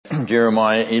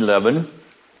Jeremiah 11.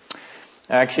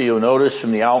 Actually, you'll notice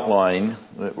from the outline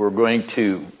that we're going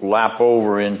to lap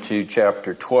over into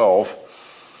chapter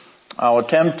 12. I'll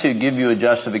attempt to give you a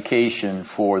justification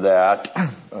for that.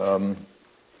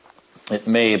 It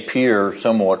may appear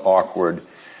somewhat awkward,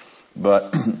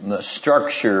 but the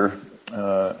structure,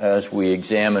 as we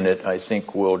examine it, I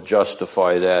think will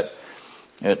justify that,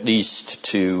 at least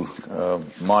to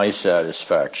my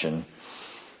satisfaction.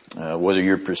 Whether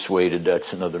you're persuaded,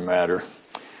 that's another matter.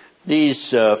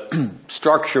 These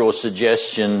structural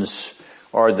suggestions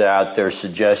are that they're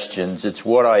suggestions. It's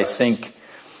what I think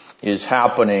is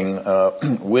happening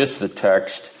with the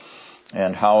text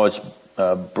and how it's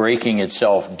breaking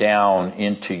itself down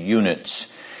into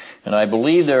units. And I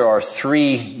believe there are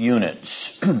 3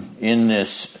 units in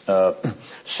this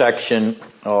section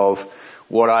of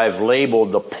what I've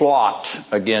labeled the plot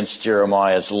against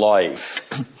Jeremiah's life.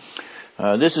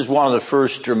 This is one of the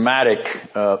first dramatic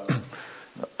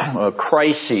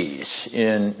crises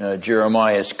in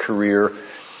Jeremiah's career.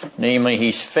 Namely,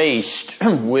 he's faced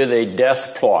with a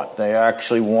death plot. They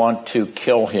actually want to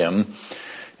kill him.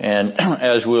 And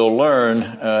as we'll learn,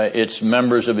 it's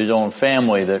members of his own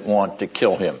family that want to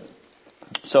kill him.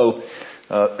 So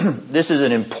this is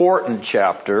an important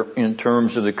chapter in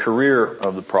terms of the career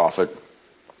of the prophet.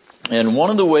 And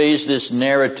one of the ways this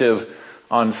narrative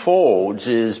unfolds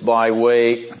is by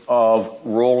way of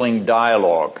rolling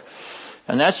dialogue.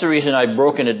 And that's the reason I've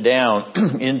broken it down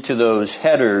into those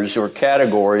headers or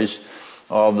categories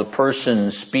of the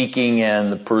person speaking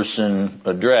and the person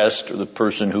addressed, or the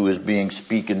person who is being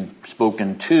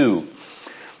spoken to.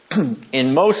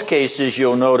 In most cases,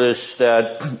 you'll notice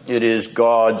that it is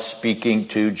God speaking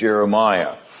to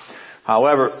Jeremiah.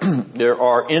 However, there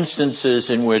are instances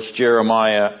in which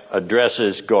Jeremiah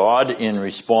addresses God in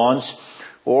response,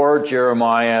 or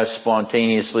Jeremiah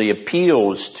spontaneously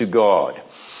appeals to God.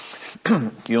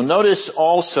 You'll notice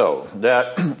also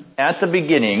that at the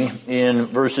beginning, in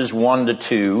verses 1 to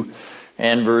 2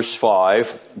 and verse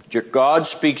 5, God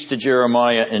speaks to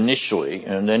Jeremiah initially,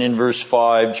 and then in verse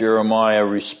 5, Jeremiah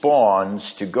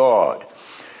responds to God.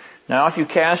 Now, if you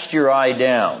cast your eye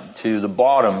down to the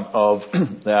bottom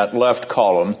of that left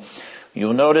column,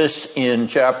 you'll notice in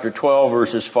chapter 12,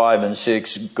 verses 5 and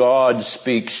 6, God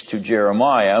speaks to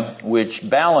Jeremiah, which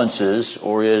balances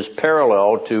or is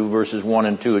parallel to verses 1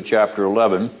 and 2 of chapter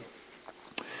 11.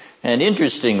 And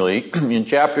interestingly, in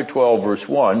chapter 12, verse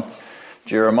 1,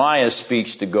 Jeremiah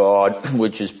speaks to God,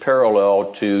 which is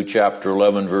parallel to chapter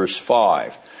 11, verse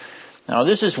 5. Now,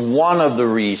 this is one of the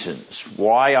reasons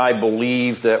why I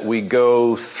believe that we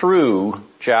go through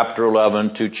chapter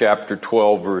 11 to chapter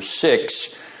 12, verse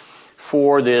 6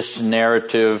 for this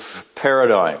narrative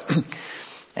paradigm.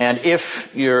 And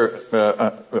if you're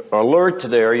alert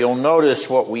there, you'll notice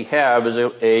what we have is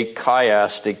a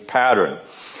chiastic pattern.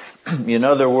 In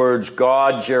other words,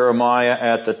 God, Jeremiah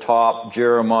at the top,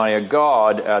 Jeremiah,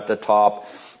 God at the top.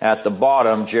 At the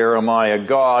bottom, Jeremiah,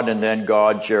 God, and then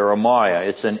God, Jeremiah.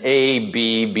 It's an A,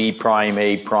 B, B prime,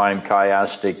 A prime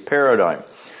chiastic paradigm.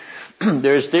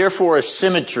 There's therefore a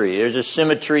symmetry. There's a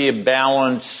symmetry of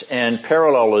balance and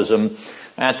parallelism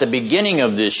at the beginning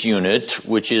of this unit,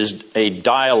 which is a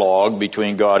dialogue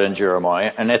between God and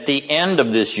Jeremiah, and at the end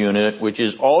of this unit, which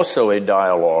is also a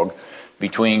dialogue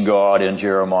between God and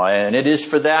Jeremiah. And it is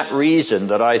for that reason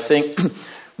that I think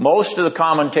most of the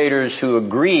commentators who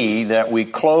agree that we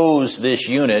close this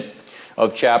unit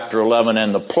of chapter 11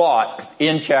 and the plot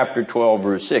in chapter 12,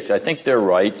 verse 6, I think they're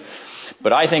right.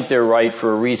 But I think they're right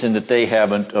for a reason that they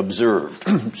haven't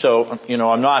observed. So,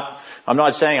 I'm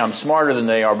not saying I'm smarter than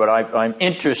they are, but I'm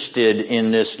interested in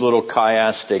this little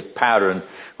chiastic pattern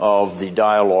of the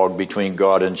dialogue between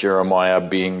God and Jeremiah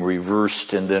being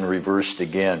reversed and then reversed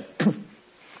again.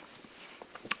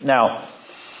 Now,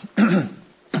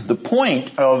 the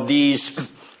point of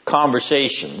these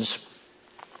conversations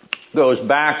goes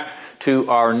back to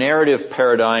our narrative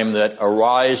paradigm that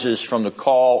arises from the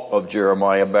call of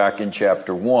Jeremiah back in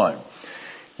chapter 1.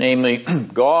 Namely,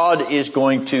 God is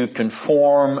going to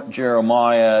conform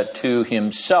Jeremiah to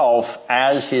himself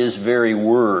as his very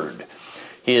word,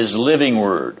 his living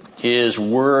word, his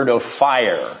word of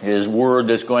fire, his word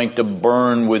that's going to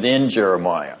burn within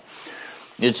Jeremiah.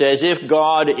 It's as if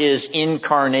God is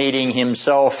incarnating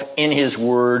himself in his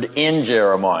word in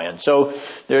Jeremiah. And so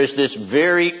there's this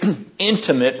very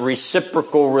intimate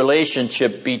reciprocal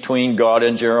relationship between God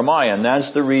and Jeremiah. And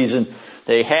that's the reason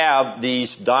they have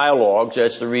these dialogues.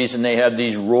 That's the reason they have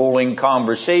these rolling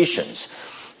conversations.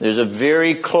 There's a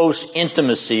very close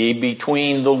intimacy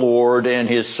between the Lord and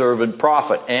his servant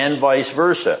prophet, and vice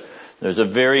versa. There's a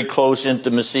very close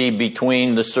intimacy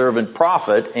between the servant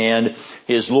prophet and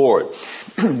his Lord.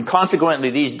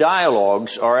 Consequently, these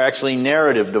dialogues are actually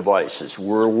narrative devices.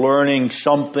 We're learning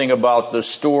something about the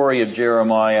story of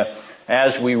Jeremiah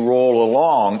as we roll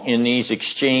along in these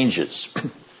exchanges.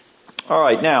 All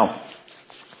right, now,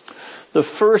 the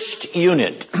first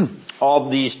unit of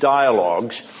these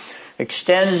dialogues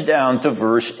extends down to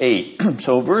verse 8.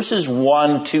 So verses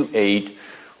 1 to 8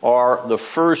 are the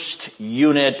first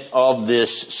unit of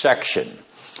this section.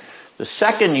 The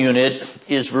second unit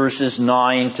is verses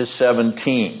 9 to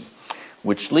 17,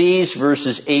 which leaves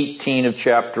verses 18 of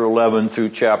chapter 11 through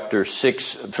verse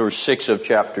 6 of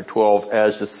chapter 12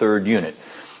 as the third unit.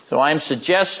 So I'm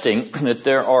suggesting that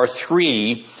there are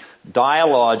three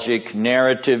dialogic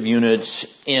narrative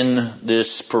units in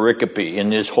this pericope, in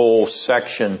this whole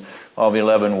section of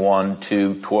 11:1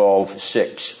 to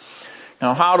 12:6.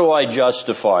 Now, how do I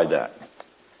justify that?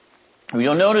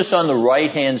 You'll notice on the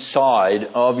right-hand side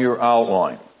of your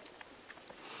outline,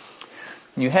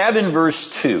 you have in verse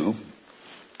 2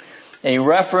 a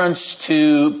reference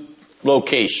to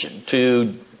location,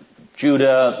 to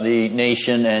Judah, the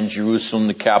nation, and Jerusalem,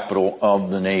 the capital of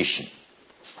the nation.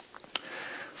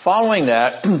 Following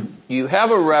that, you have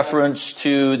a reference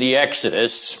to the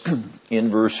Exodus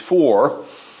in verse 4,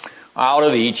 out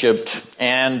of Egypt,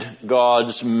 and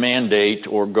God's mandate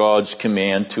or God's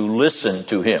command to listen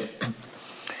to him.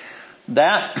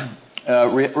 That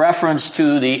reference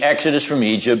to the Exodus from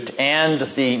Egypt and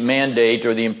the mandate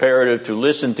or the imperative to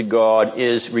listen to God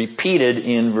is repeated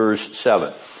in verse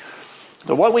 7.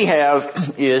 So what we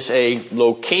have is a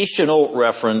locational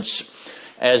reference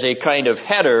as a kind of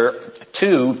header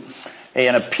to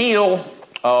an appeal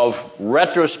of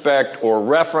retrospect or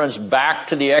reference back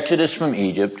to the Exodus from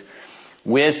Egypt,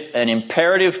 with an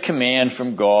imperative command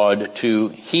from God to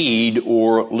heed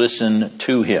or listen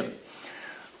to him.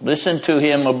 Listen to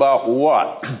him about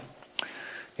what?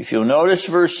 If you'll notice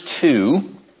verse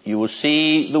 2, you will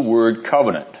see the word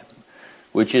covenant,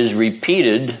 which is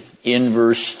repeated in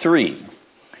verse 3,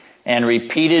 and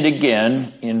repeated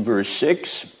again in verse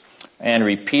 6, and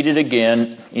repeated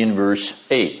again in verse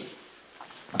 8.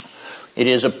 It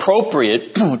is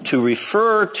appropriate to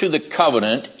refer to the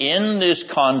covenant in this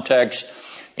context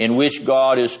in which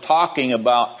God is talking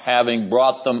about having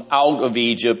brought them out of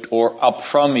Egypt or up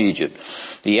from Egypt.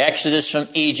 The Exodus from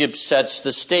Egypt sets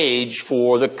the stage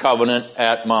for the covenant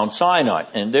at Mount Sinai.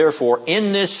 And therefore,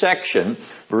 in this section,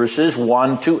 verses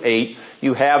 1 to 8,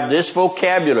 you have this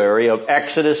vocabulary of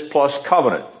Exodus plus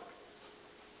covenant.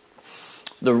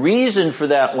 The reason for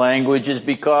that language is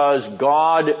because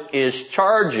God is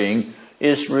charging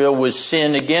Israel with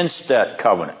sin against that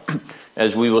covenant,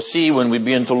 as we will see when we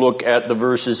begin to look at the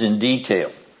verses in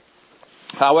detail.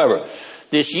 However,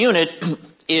 this unit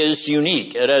is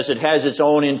unique as it has its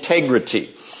own integrity.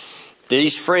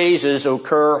 These phrases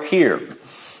occur here.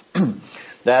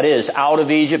 That is, out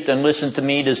of Egypt and listen to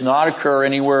me does not occur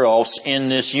anywhere else in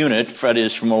this unit, that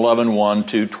is from 11:1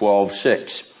 to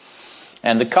 12:6.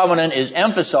 And the covenant is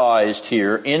emphasized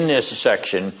here in this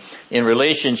section in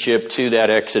relationship to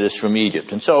that Exodus from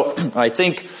Egypt. And so I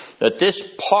think that this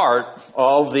part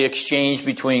of the exchange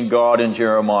between God and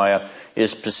Jeremiah is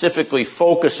specifically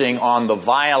focusing on the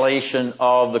violation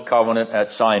of the covenant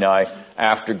at Sinai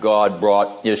after God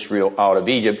brought Israel out of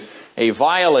Egypt, a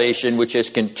violation which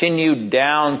has continued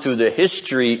down through the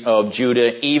history of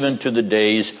Judah even to the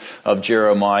days of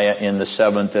Jeremiah in the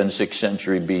 7th and 6th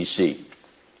century BC.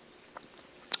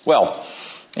 Well,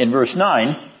 in verse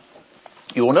 9,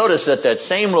 you will notice that that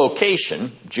same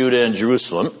location, Judah and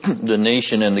Jerusalem, the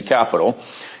nation and the capital,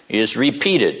 is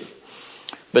repeated.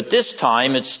 But this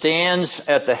time it stands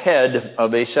at the head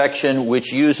of a section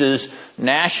which uses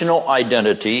national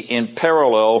identity in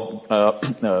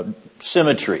parallel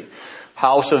symmetry.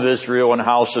 House of Israel and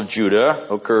house of Judah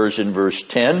occurs in verse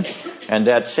 10, and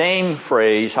that same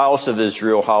phrase, house of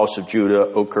Israel, house of Judah,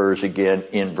 occurs again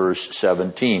in verse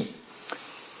 17.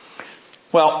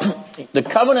 Well, the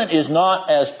covenant is not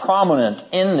as prominent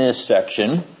in this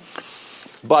section,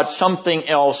 but something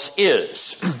else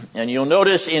is. And you'll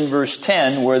notice in verse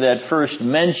 10 where that first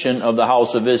mention of the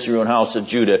house of Israel and house of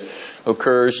Judah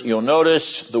occurs, you'll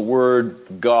notice the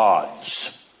word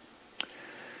gods.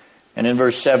 And in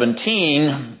verse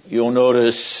 17, you'll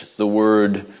notice the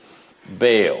word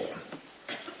Baal.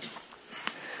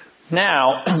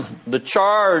 Now, the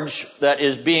charge that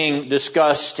is being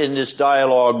discussed in this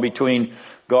dialogue between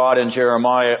God and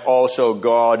Jeremiah, also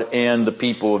God and the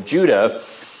people of Judah,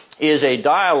 is a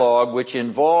dialogue which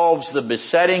involves the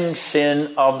besetting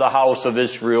sin of the house of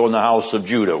Israel and the house of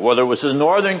Judah. Whether it was the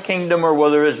northern kingdom or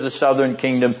whether it was the southern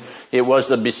kingdom, it was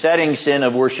the besetting sin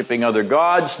of worshiping other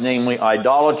gods, namely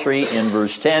idolatry in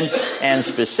verse 10, and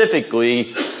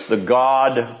specifically the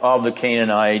god of the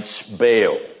Canaanites,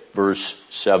 Baal, verse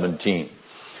 17.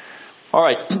 All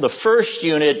right, the first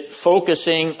unit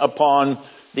focusing upon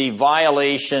the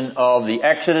violation of the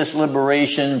Exodus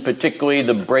liberation, particularly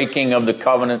the breaking of the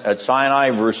covenant at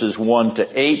Sinai, verses 1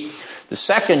 to 8. The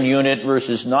second unit,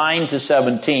 verses 9 to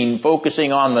 17,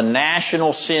 focusing on the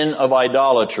national sin of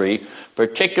idolatry,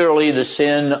 particularly the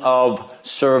sin of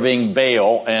serving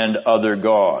Baal and other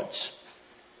gods.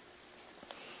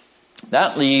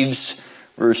 That leaves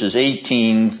verses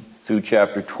 18 through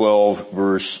chapter 12,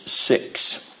 verse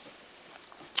 6.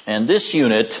 And this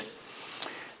unit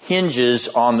hinges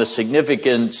on the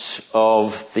significance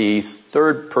of the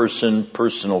third person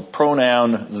personal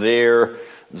pronoun there,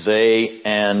 they,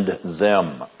 and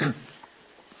them.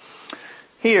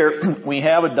 Here we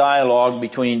have a dialogue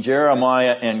between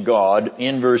Jeremiah and God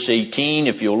in verse 18.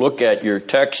 If you look at your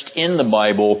text in the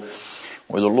Bible,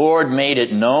 where the Lord made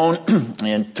it known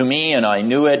and to me, and I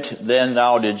knew it, then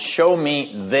thou didst show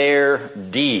me their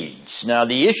deeds. Now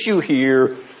the issue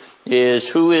here is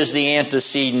who is the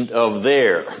antecedent of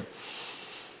their?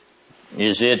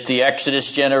 Is it the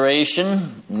Exodus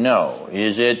generation? No.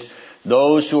 Is it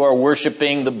those who are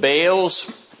worshiping the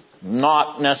Baals?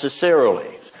 Not necessarily.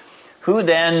 Who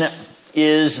then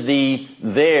is the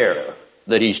there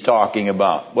that he's talking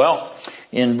about? Well,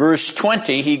 in verse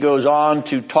 20 he goes on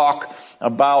to talk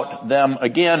about them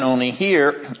again, only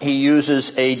here he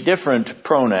uses a different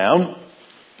pronoun.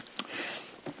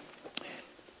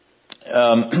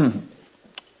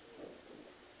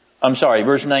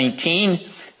 Verse 19.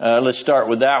 Let's start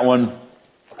with that one.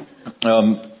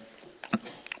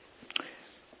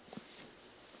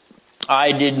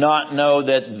 I did not know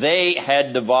that they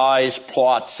had devised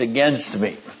plots against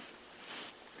me.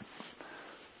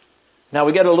 Now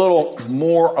we get a little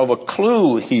more of a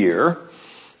clue here,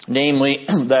 namely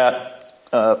that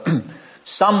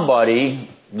somebody,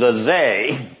 the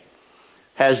they,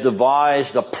 has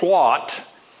devised a plot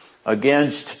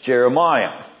against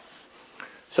Jeremiah.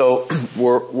 So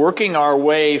we're working our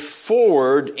way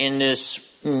forward in this,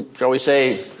 shall we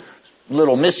say,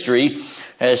 little mystery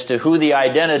as to who the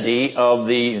identity of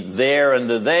the there and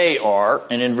the they are.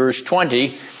 And in verse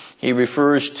 20, he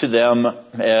refers to them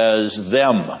as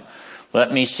them.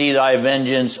 Let me see thy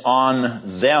vengeance on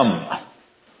them.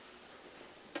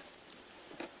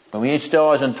 But he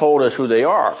still hasn't told us who they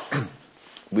are.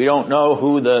 We don't know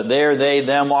who the there, they,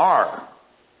 them are.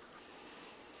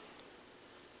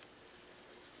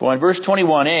 Well, in verse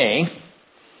 21a,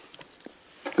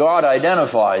 God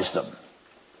identifies them.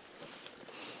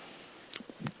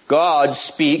 God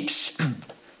speaks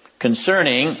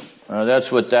concerning,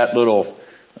 that's what that little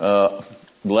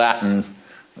Latin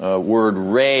word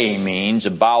re means,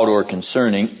 about or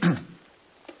concerning.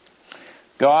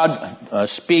 God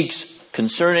speaks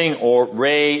concerning or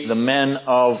re the men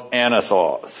of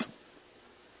Anathoth.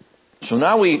 So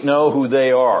now we know who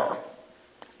they are.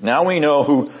 Now we know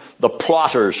who the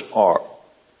plotters are.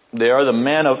 They are the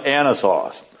men of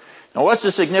Anathoth. Now what's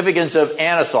the significance of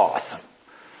Anathoth?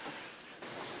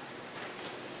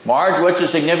 Marge, what's the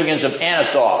significance of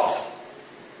Anathoth?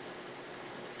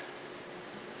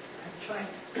 I'm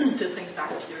trying to think back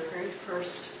to your very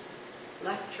first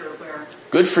lecture where...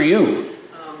 Good for you.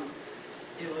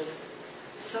 It was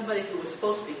somebody who was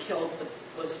supposed to be killed but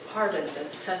was pardoned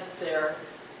and sent there.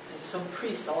 And some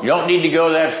priest also... You don't need to go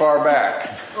that far back.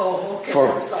 Oh, okay.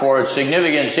 For its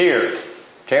significance here.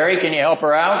 Terry, can you help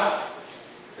her out?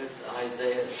 It's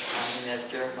Isaiah.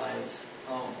 That's Jeremiah's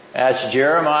home. That's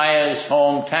Jeremiah's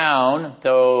hometown,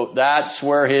 so that's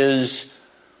where his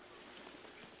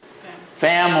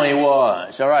family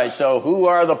was. All right, so who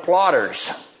are the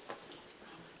plotters?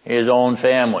 His own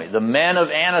family. The men of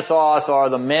Anathoth are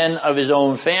the men of his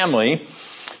own family.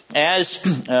 As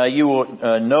you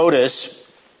will notice,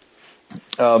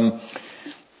 in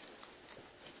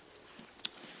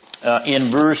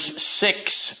verse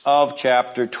 6 of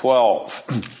chapter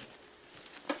 12.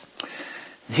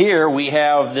 Here we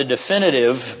have the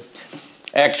definitive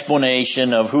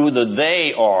explanation of who the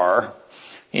they are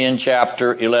in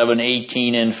chapter 11,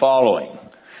 18 and following.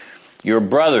 Your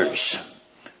brothers,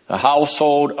 the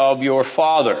household of your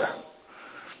father.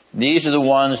 These are the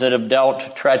ones that have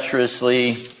dealt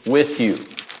treacherously with you.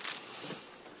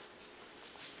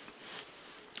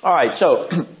 All right, so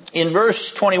in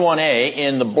verse 21a,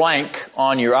 in the blank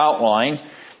on your outline,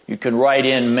 you can write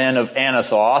in men of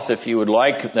Anathoth if you would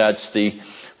like. That's the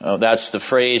That's the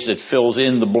phrase that fills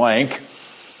in the blank.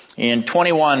 In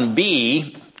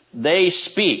 21b, they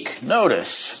speak.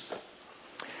 Notice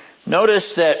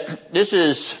that this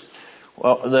is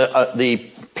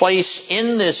the place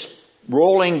in this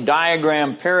rolling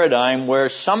diagram paradigm where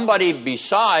somebody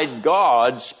beside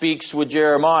God speaks with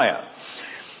Jeremiah.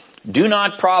 Do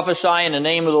not prophesy in the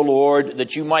name of the Lord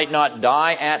that you might not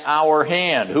die at our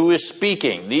hand. Who is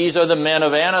speaking? These are the men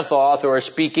of Anathoth who are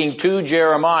speaking to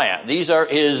Jeremiah. These are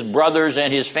his brothers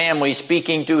and his family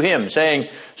speaking to him, saying,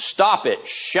 stop it,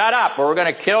 shut up, or we're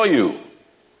going to kill you.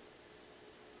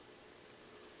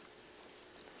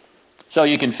 So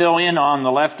you can fill in on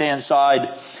the left-hand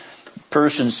side,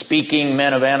 person speaking,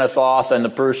 men of Anathoth, and the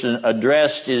person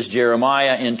addressed is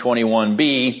Jeremiah in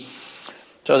 21b,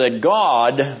 so that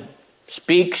God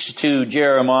speaks to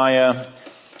Jeremiah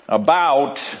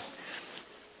about,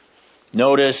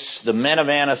 notice, the men of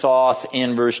Anathoth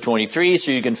in verse 23,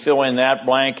 so you can fill in that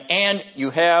blank, and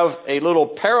you have a little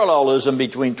parallelism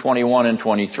between 21 and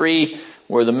 23,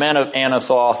 where the men of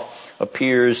Anathoth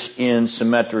appears in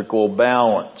symmetrical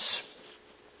balance.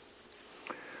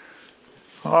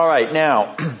 All right,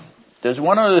 now, there's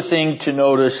one other thing to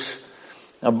notice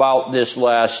about this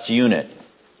last unit.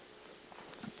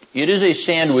 It is a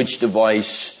sandwich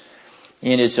device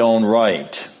in its own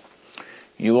right.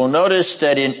 You will notice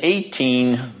that in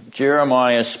 18,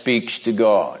 Jeremiah speaks to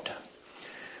God.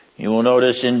 You will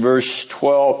notice in verse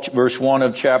 1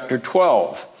 of chapter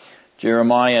 12,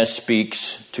 Jeremiah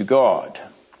speaks to God.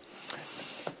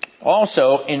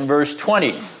 Also, in verse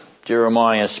 20,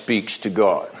 Jeremiah speaks to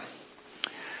God.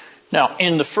 Now,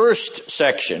 in the first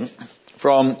section,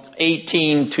 from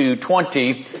 18 to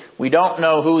 20, we don't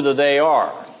know who the they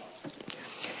are.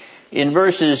 In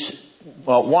verses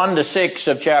 1 to 6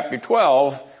 of chapter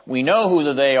 12, we know who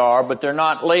the they are, but they're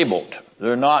not labeled.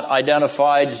 They're not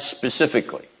identified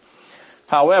specifically.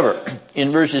 However,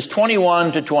 in verses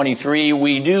 21 to 23,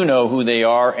 we do know who they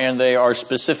are, and they are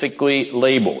specifically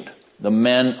labeled, the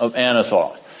men of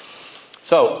Anathoth.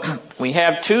 So, we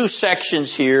have two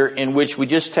sections here in which we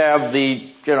just have the,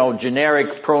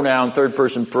 generic pronoun, third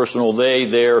person personal, they,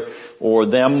 their, or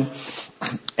them.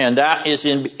 And that is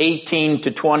in 18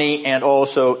 to 20 and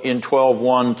also in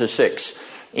 12:1 to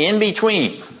 6. In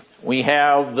between, we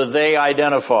have the they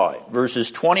identified.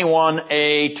 Verses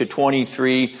 21a to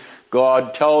 23,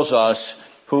 God tells us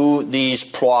who these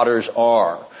plotters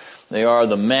are. They are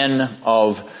the men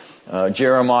of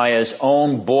Jeremiah's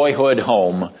own boyhood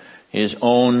home, his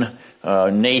own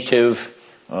native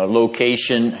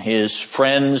location, his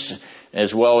friends,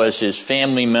 as well as his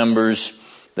family members.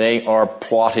 They are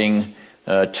plotting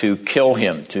to kill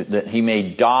him, that he may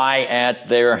die at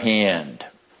their hand.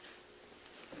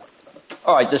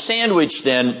 All right, the sandwich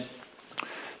then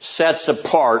sets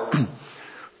apart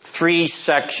three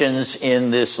sections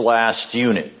in this last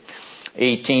unit.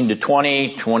 18 to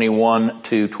 20, 21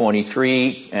 to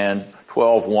 23, and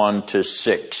 12:1 to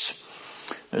 6.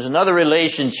 There's another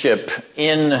relationship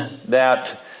in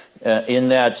that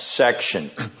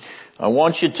section. I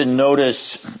want you to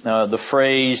notice the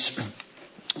phrase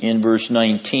in verse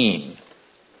 19.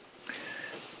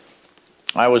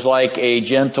 I was like a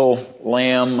gentle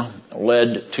lamb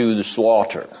led to the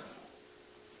slaughter.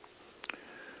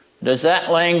 Does that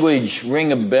language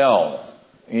ring a bell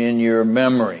in your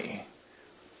memory?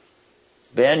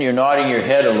 Ben, you're nodding your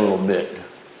head a little bit.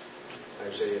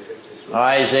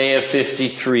 Isaiah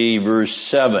 53 verse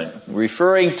 7.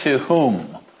 Referring to whom?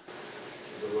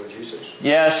 The Lord Jesus.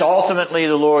 Yes, ultimately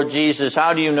the Lord Jesus.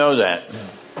 How do you know that?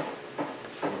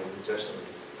 From the New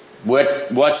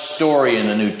Testament. What story in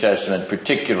the New Testament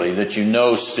particularly that you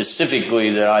know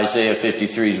specifically that Isaiah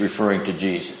 53 is referring to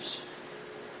Jesus?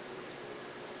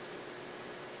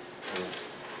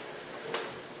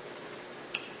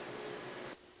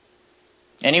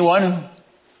 Anyone?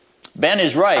 Ben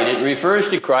is right. It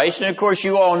refers to Christ. And of course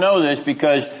you all know this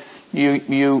because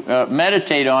you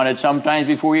meditate on it sometimes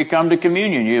before you come to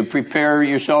communion. You prepare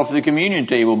yourself for the communion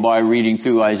table by reading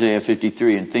through Isaiah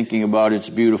 53 and thinking about its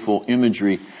beautiful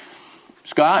imagery.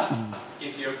 Scott?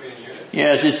 Ethiopian eunuch.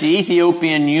 Yes, it's the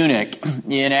Ethiopian eunuch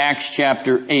in Acts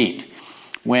chapter 8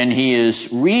 when he is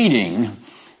reading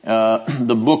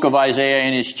the book of Isaiah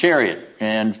in his chariot.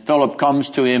 And Philip comes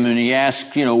to him and he asks,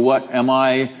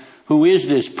 who is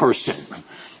this person?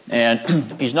 And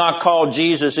he's not called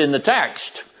Jesus in the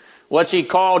text. What's he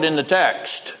called in the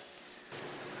text?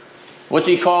 What's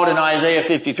he called in Isaiah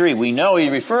 53? We know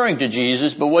he's referring to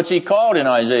Jesus, but what's he called in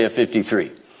Isaiah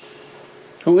 53?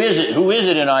 Who is it? Who is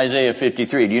it in Isaiah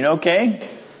 53? Do you know, Kay? No,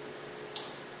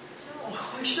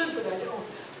 I should, but I don't.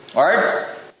 Art?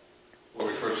 Well,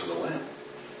 it refers to the Lamb.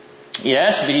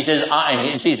 Yes, but he says,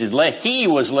 he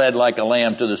was led like a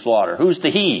lamb to the slaughter. Who's the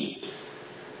he?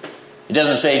 It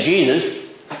doesn't say Jesus.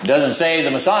 It doesn't say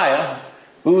the Messiah.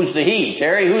 Who's the he?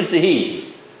 Terry, who's the he?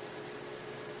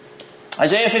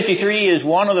 Isaiah 53 is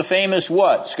one of the famous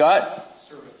what, Scott?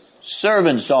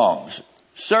 Servant songs.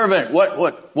 Servant,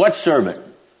 what servant?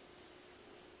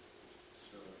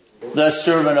 The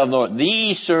servant of the Lord.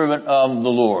 The servant of the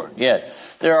Lord.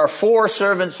 Yes. There are 4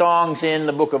 servant songs in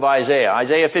the book of Isaiah.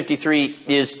 Isaiah 53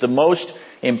 is the most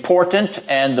important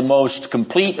and the most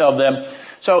complete of them.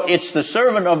 So it's the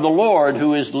servant of the Lord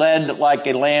who is led like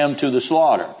a lamb to the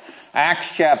slaughter.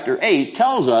 Acts chapter 8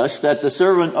 tells us that the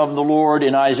servant of the Lord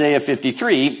in Isaiah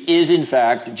 53 is in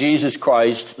fact Jesus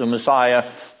Christ, the Messiah,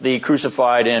 the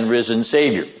crucified and risen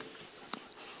Savior.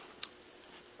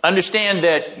 Understand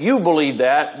that you believe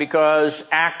that because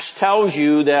Acts tells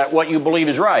you that what you believe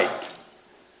is right.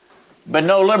 But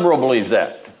no liberal believes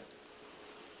that.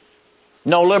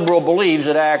 No liberal believes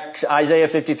that Isaiah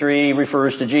 53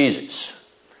 refers to Jesus.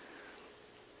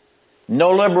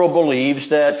 No liberal believes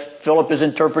that Philip is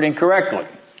interpreting correctly.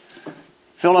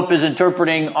 Philip is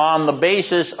interpreting on the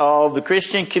basis of the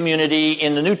Christian community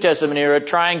in the New Testament era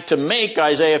trying to make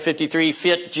Isaiah 53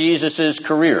 fit Jesus'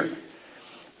 career.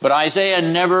 But Isaiah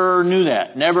never knew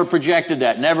that, never projected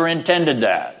that, never intended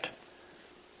that.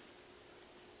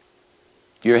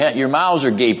 Your mouths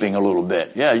are gaping a little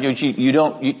bit. Yeah, you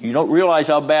don't realize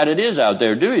how bad it is out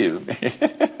there, do you?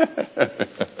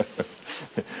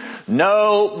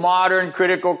 No modern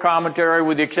critical commentary,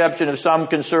 with the exception of some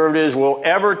conservatives, will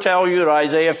ever tell you that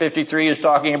Isaiah 53 is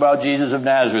talking about Jesus of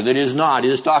Nazareth. It is not. It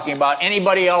is talking about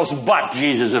anybody else but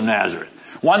Jesus of Nazareth.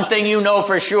 One thing you know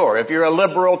for sure, if you're a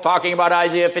liberal talking about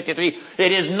Isaiah 53,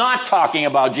 it is not talking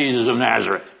about Jesus of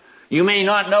Nazareth. You may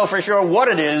not know for sure what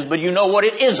it is, but you know what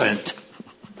it isn't.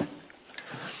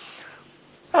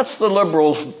 That's the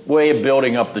liberals' way of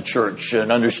building up the church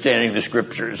and understanding the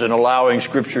scriptures and allowing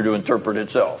scripture to interpret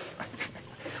itself.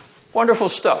 Wonderful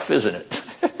stuff, isn't it?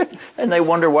 And they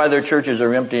wonder why their churches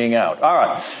are emptying out. All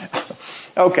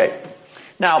right. Okay.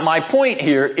 Now, my point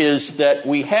here is that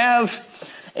we have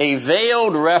a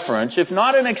veiled reference, if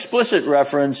not an explicit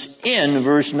reference, in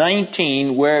verse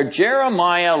 19 where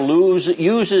Jeremiah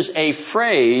uses a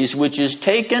phrase which is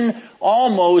taken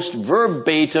almost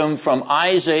verbatim from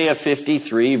Isaiah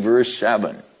 53 verse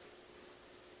 7.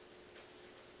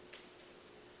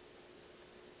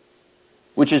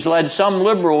 Which has led some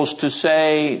liberals to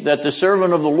say that the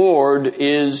servant of the Lord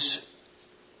is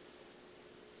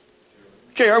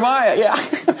Jeremiah. Yeah.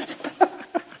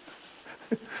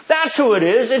 That's who it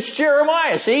is. It's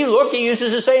Jeremiah. See, look, he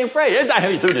uses the same phrase. It's not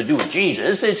anything to do with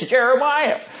Jesus. It's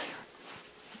Jeremiah.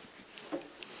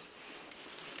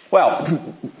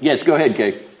 Well, yes, go ahead,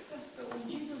 Kate. Yes, but when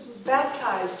Jesus was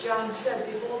baptized, John said,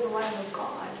 "Behold the Lamb of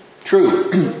God." True.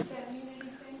 Doesn't that mean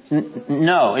anything?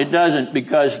 No, it doesn't,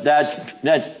 because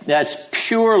that's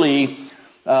purely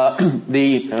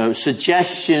the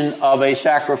suggestion of a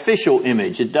sacrificial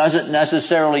image. It doesn't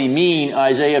necessarily mean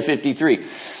Isaiah 53.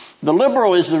 The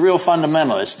liberal is the real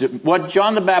fundamentalist. What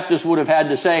John the Baptist would have had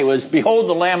to say was, "Behold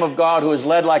the Lamb of God who is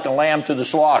led like a lamb to the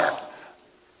slaughter."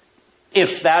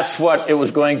 If that's what it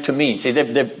was going to mean. See,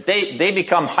 they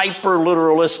become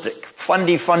hyper-literalistic,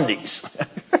 fundies.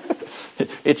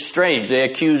 It's strange. They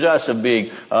accuse us of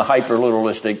being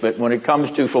hyper-literalistic, but when it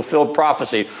comes to fulfilled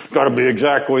prophecy, it's got to be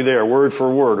exactly there, word for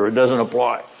word, or it doesn't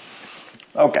apply.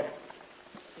 Okay.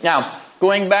 Now,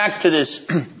 going back to this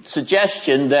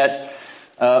suggestion that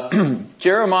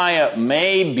Jeremiah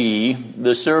may be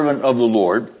the servant of the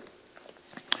Lord.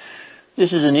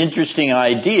 This is an interesting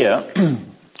idea,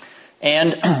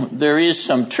 and there is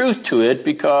some truth to it,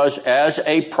 because as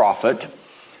a prophet,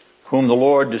 whom the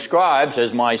Lord describes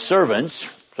as my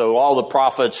servants, so all the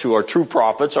prophets who are true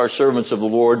prophets are servants of the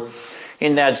Lord,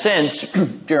 in that sense,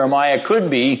 Jeremiah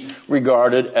could be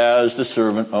regarded as the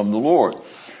servant of the Lord.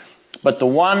 But the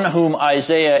one whom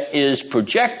Isaiah is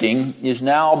projecting is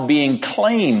now being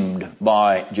claimed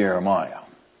by Jeremiah.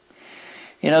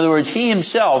 In other words, he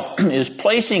himself is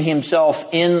placing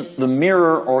himself in the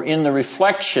mirror or in the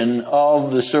reflection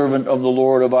of the servant of the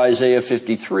Lord of Isaiah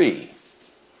 53.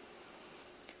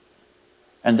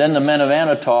 And then the men of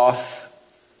Anathoth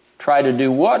try to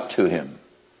do what to him?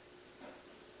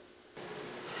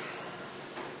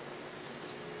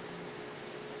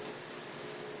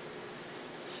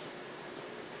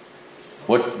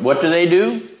 What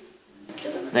do?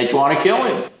 They want to kill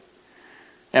him.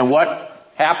 And what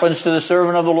happens to the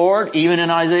servant of the Lord, even in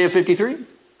Isaiah 53?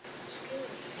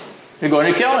 They're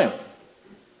going to kill him.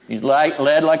 He's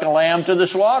led like a lamb to the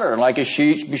slaughter, and like a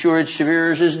sheep before its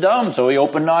shearers is dumb, so he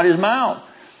opened not his mouth.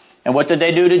 And what did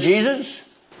they do to Jesus?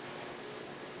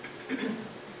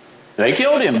 They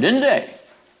killed him, didn't they?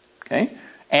 Okay.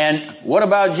 And what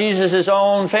about Jesus'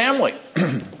 own family?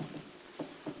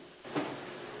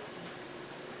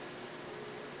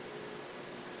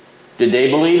 Did they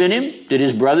believe in him? Did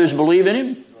his brothers believe in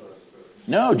him?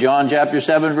 No, John chapter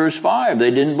 7 verse 5.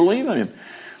 They didn't believe in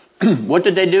him. What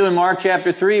did they do in Mark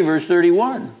chapter 3 verse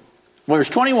 31? Verse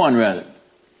 21 rather.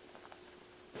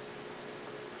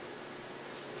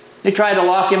 They tried to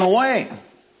lock him away.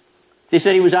 They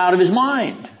said he was out of his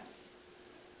mind.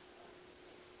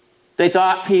 They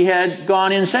thought he had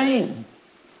gone insane.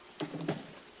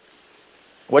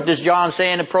 What does John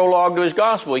say in the prologue to his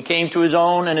gospel? He came to his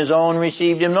own and his own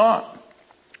received him not.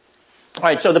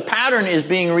 Alright, so the pattern is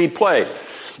being replayed.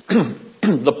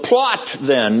 The plot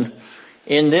then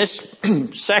in this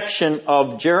section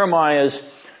of Jeremiah's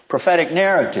prophetic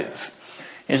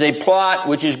narrative is a plot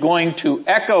which is going to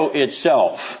echo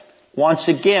itself once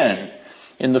again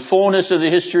in the fullness of the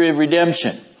history of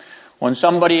redemption, when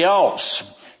somebody else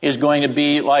is going to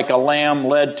be like a lamb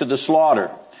led to the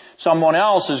slaughter. Someone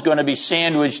else is going to be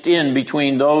sandwiched in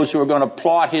between those who are going to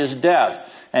plot his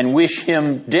death and wish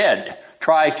him dead,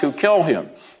 try to kill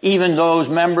him. Even those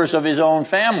members of his own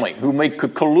family who may be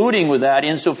colluding with that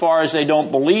insofar as they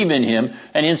don't believe in him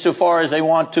and insofar as they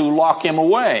want to lock him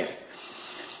away.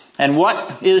 And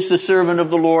what is the servant of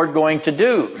the Lord going to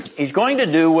do? He's going to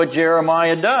do what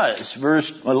Jeremiah does.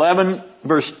 Verse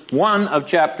 1 of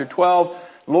chapter 12,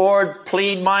 Lord,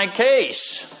 plead my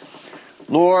case.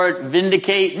 Lord,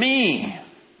 vindicate me.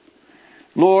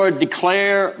 Lord,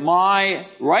 declare my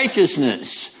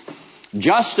righteousness.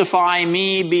 Justify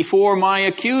me before my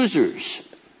accusers.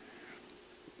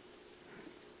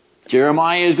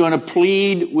 Jeremiah is going to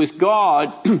plead with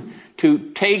God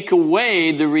to take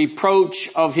away the reproach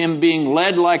of him being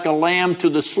led like a lamb to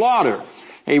the slaughter.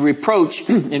 A reproach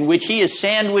in which he is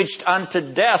sandwiched unto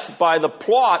death by the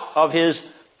plot of his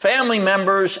family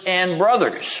members and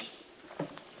brothers.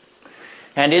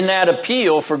 And in that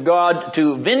appeal for God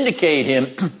to vindicate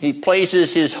him, he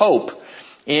places his hope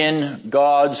in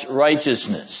God's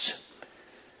righteousness.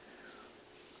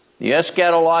 The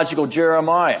eschatological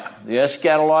Jeremiah, the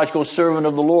eschatological servant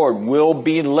of the Lord, will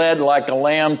be led like a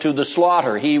lamb to the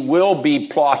slaughter. He will be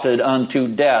plotted unto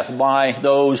death by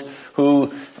those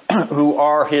who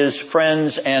are his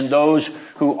friends and those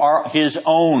who are his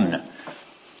own.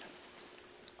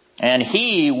 And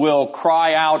he will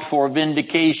cry out for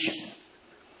vindication.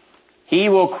 He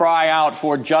will cry out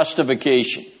for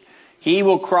justification. He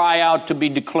will cry out to be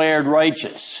declared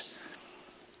righteous.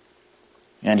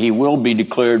 And he will be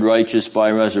declared righteous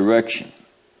by resurrection.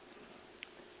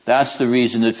 That's the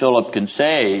reason that Philip can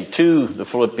say to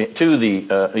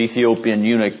the Ethiopian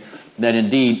eunuch that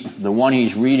indeed the one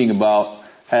he's reading about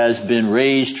has been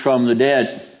raised from the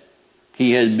dead.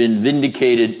 He has been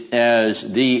vindicated as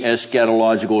the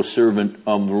eschatological servant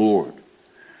of the Lord.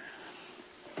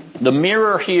 The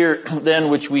mirror here then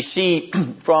which we see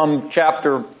from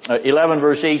chapter 11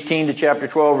 verse 18 to chapter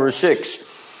 12 verse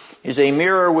 6 is a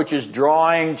mirror which is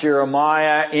drawing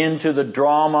Jeremiah into the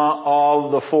drama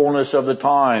of the fullness of the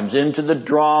times, into the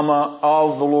drama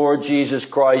of the Lord Jesus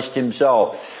Christ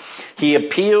himself. He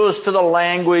appeals to the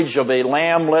language of a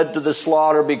lamb led to the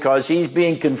slaughter because he's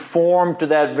being conformed to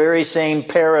that very same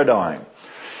paradigm.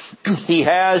 He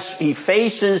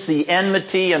faces the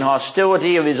enmity and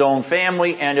hostility of his own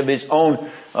family and of his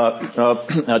own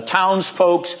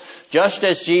townsfolk, just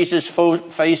as Jesus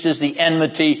faces the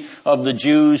enmity of the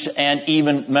Jews and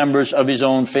even members of his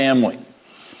own family.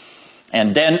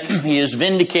 And then he is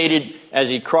vindicated as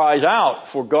he cries out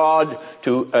for God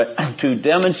to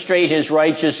demonstrate his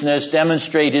righteousness,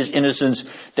 demonstrate his innocence,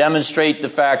 demonstrate the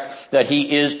fact that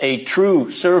he is a true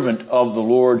servant of the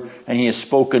Lord, and he has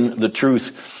spoken the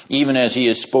truth, even as he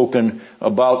has spoken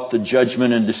about the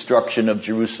judgment and destruction of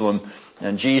Jerusalem.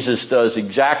 And Jesus does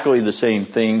exactly the same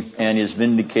thing and is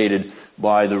vindicated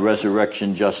by the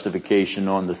resurrection justification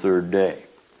on the third day.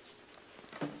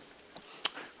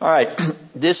 All right,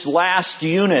 this last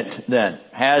unit then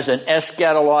has an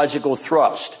eschatological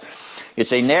thrust.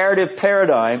 It's a narrative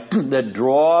paradigm that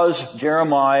draws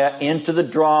Jeremiah into the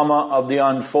drama of the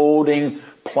unfolding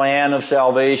plan of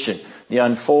salvation, the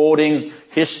unfolding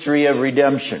history of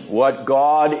redemption, what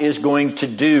God is going to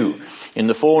do in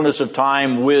the fullness of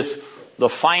time with the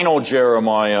final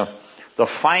Jeremiah, the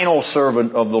final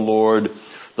servant of the Lord,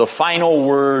 the final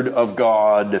word of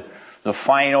God, the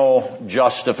final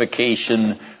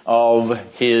justification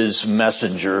of his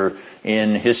messenger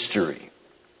in history.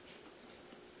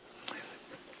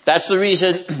 That's the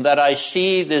reason that I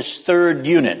see this third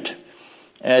unit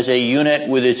as a unit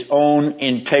with its own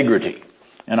integrity.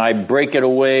 And I break it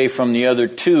away from the other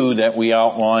two that we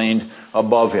outlined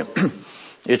above him.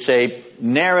 It's a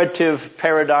narrative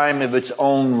paradigm of its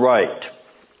own right.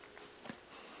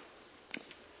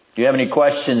 Do you have any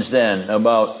questions then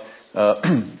about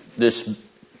this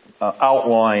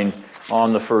outline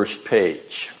on the first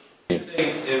page?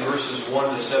 Anything in verses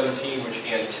 1 to 17 which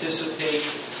anticipate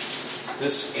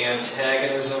this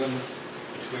antagonism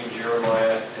between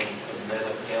Jeremiah and the men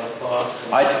of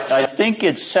Anathoth? I think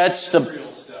it sets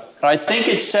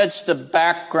the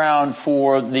background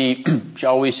for the,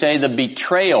 shall we say, the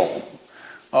betrayal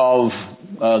of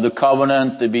the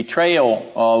covenant, the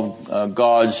betrayal of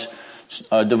God's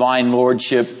divine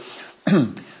lordship.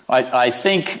 I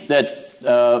think that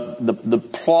the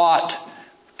plot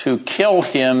to kill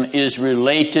him is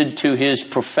related to his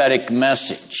prophetic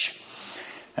message.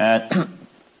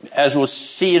 As we'll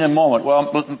see in a moment,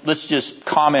 well, let's just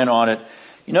comment on it.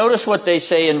 Notice what they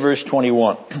say in verse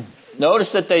 21.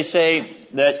 Notice that they say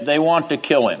that they want to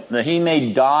kill him, that he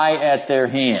may die at their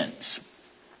hands.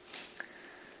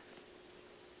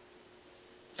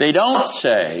 They don't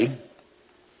say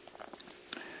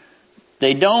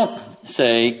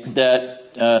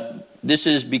that this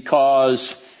is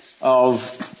because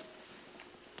of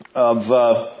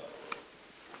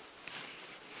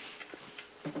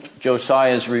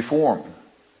Josiah's reform.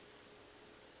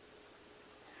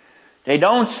 They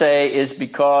don't say it's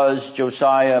because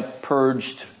Josiah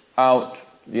purged out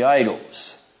the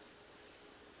idols.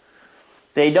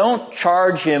 They don't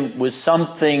charge him with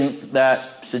something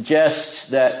that suggests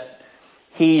that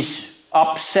he's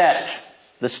upset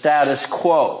the status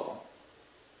quo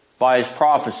by his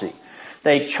prophecy.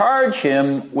 They charge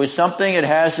him with something that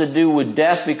has to do with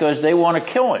death because they want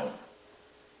to kill him.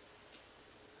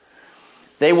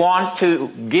 They want to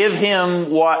give him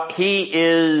what he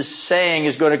is saying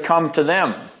is going to come to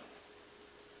them.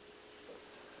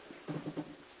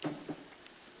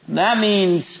 That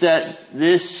means that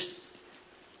this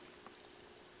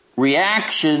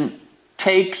reaction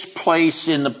takes place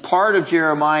in the part of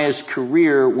Jeremiah's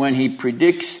career when he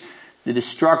predicts the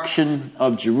destruction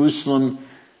of Jerusalem.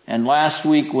 And last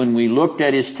week when we looked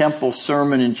at his temple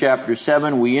sermon in chapter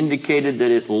 7, we indicated that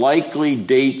it likely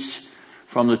dates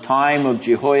from the time of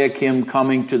Jehoiakim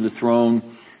coming to the throne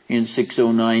in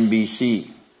 609 BC.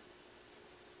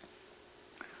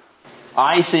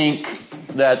 I think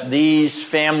that these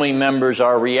family members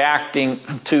are reacting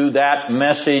to that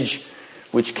message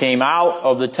which came out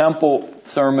of the temple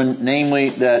sermon,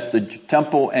 namely that the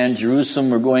temple and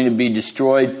Jerusalem were going to be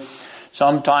destroyed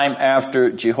sometime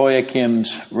after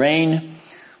Jehoiakim's reign,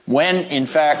 when in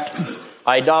fact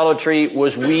idolatry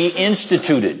was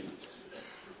reinstituted.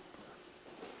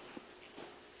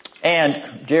 And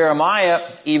Jeremiah,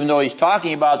 even though he's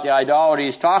talking about the idolatry,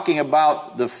 he's talking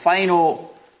about the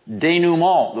final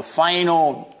denouement, the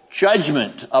final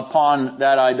judgment upon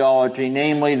that idolatry,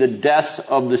 namely the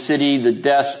death of the city, the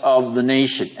death of the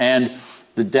nation, and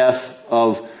the death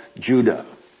of Judah.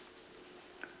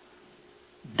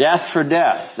 Death for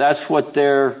death. That's what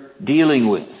they're dealing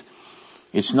with.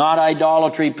 It's not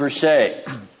idolatry per se.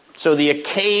 So the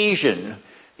occasion,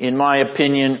 in my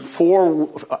opinion,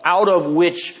 out of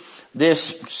which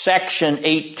this section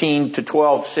 18 to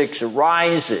 12:6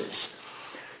 arises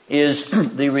is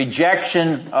the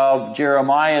rejection of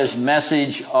Jeremiah's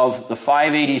message of the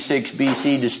 586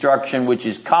 BC destruction which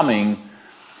is coming,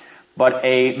 but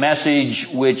a message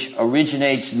which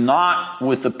originates not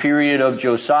with the period of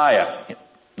Josiah,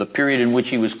 the period in which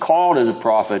he was called as a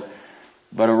prophet,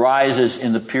 but arises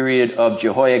in the period of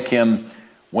Jehoiakim,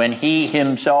 when he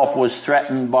himself was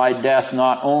threatened by death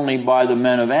not only by the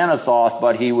men of Anathoth,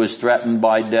 but he was threatened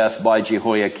by death by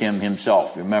Jehoiakim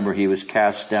himself. Remember, he was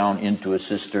cast down into a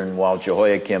cistern while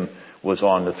Jehoiakim was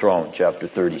on the throne, chapter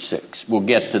 36. We'll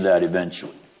get to that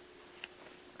eventually.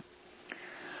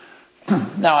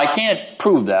 Now, I can't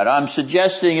prove that. I'm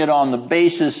suggesting it on the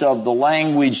basis of the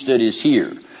language that is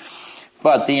here.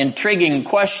 But the intriguing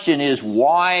question is,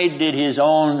 why did his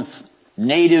own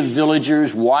native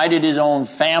villagers, why did his own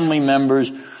family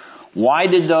members, why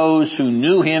did those who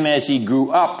knew him as he grew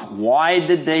up, why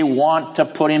did they want to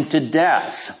put him to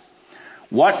death?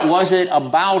 What was it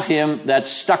about him that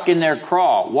stuck in their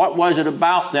craw? What was it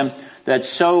about them that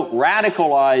so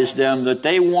radicalized them that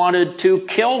they wanted to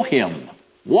kill him?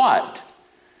 What?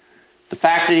 The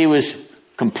fact that he was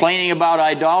complaining about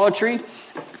idolatry?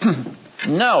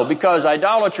 No, because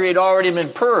idolatry had already been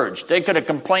purged. They could have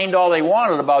complained all they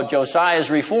wanted about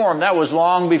Josiah's reform. That was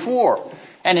long before.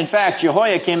 And in fact,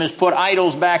 Jehoiakim has put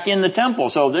idols back in the temple.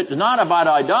 So it's not about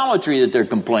idolatry that they're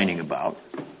complaining about.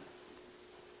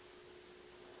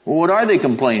 Well, what are they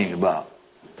complaining about?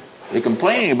 They're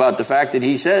complaining about the fact that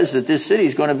he says that this city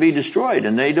is going to be destroyed,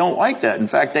 and they don't like that. In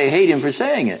fact, they hate him for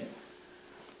saying it.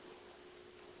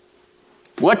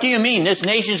 What do you mean? This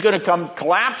nation's going to come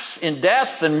collapse in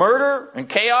death and murder and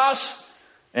chaos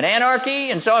and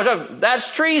anarchy and so on. That's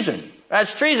treason.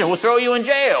 That's treason. We'll throw you in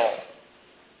jail.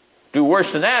 Do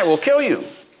worse than that, we'll kill you.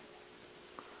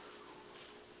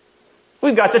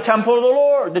 We've got the temple of the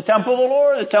Lord. The temple of the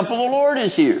Lord. The temple of the Lord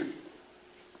is here.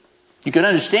 You can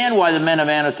understand why the men of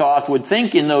Anathoth would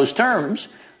think in those terms,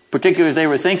 particularly if they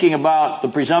were thinking about the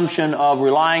presumption of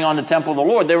relying on the temple of the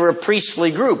Lord. They were a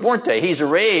priestly group, weren't they? He's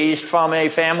raised from a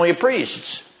family of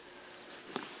priests.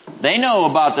 They know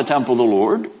about the temple of the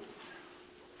Lord.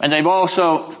 And they've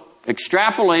also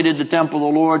extrapolated the temple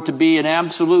of the Lord to be an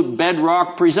absolute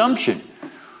bedrock presumption.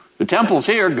 The temple's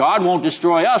here. God won't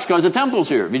destroy us because the temple's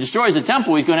here. If he destroys the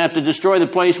temple, he's going to have to destroy the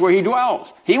place where he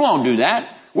dwells. He won't do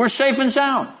that. We're safe and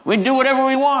sound. We can do whatever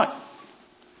we want.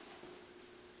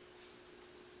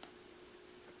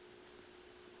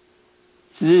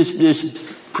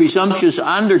 This presumptuous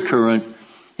undercurrent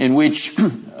in which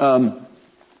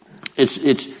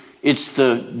it's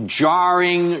the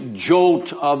jarring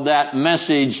jolt of that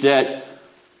message that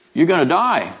you're going to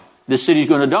die. This city's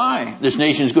going to die. This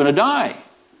nation's going to die.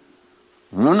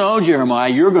 No, Jeremiah,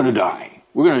 you're going to die.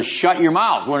 We're going to shut your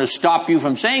mouth. We're going to stop you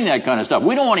from saying that kind of stuff.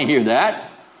 We don't want to hear that.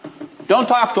 Don't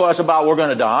talk to us about we're going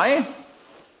to die.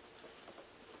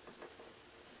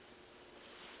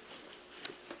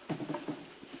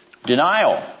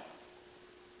 Denial.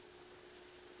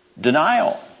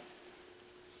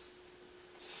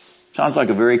 Sounds like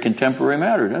a very contemporary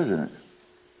matter, doesn't it?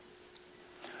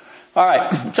 All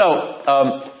right,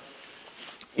 so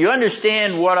you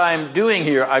understand what I'm doing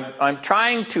here. I'm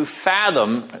trying to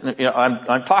fathom.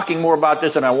 I'm talking more about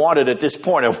this than I wanted at this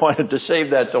point. I wanted to save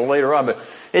that till later on, but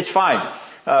it's fine.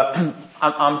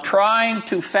 I'm trying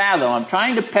to fathom. I'm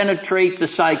trying to penetrate the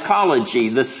psychology,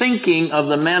 the thinking of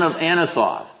the men of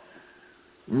Anathoth.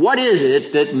 What is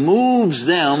it that moves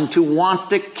them to want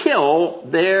to kill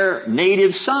their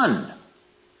native son?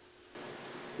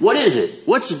 What is it?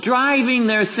 What's driving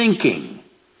their thinking?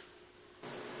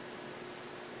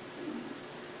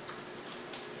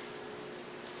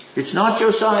 It's not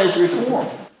Josiah's reform.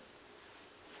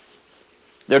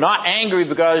 They're not angry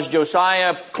because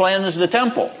Josiah cleansed the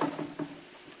temple.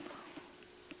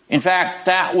 In fact,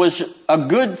 that was a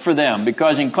good for them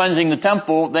because in cleansing the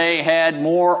temple, they had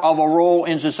more of a role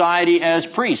in society as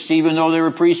priests, even though they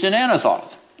were priests in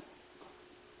Anathoth.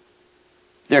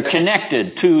 They're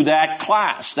connected to that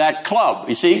class, that club,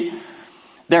 you see.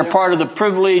 They're part of the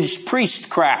privileged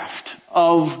priestcraft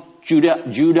of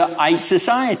Judahite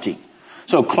society.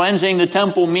 So cleansing the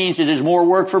temple means it is more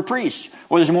work for priests,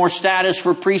 or there's more status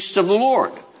for priests of the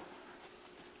Lord.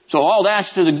 So all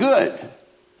that's to the good.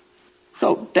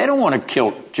 So they don't want to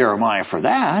kill Jeremiah for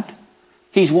that.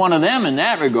 He's one of them in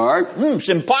that regard.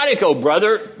 Simpatico,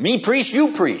 brother. Me priest,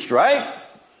 you priest, right?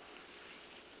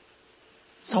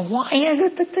 So why is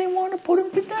it that they want to put him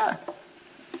to death?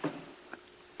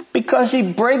 Because he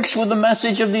breaks with the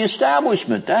message of the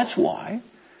establishment. That's why.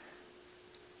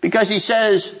 Because he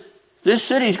says, this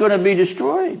city's going to be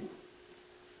destroyed.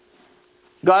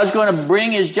 God's going to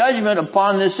bring his judgment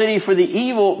upon this city for the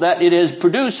evil that it has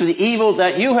produced, for the evil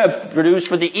that you have produced,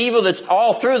 for the evil that's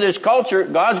all through this culture.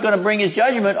 God's going to bring his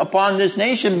judgment upon this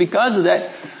nation because of that.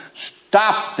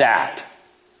 Stop that.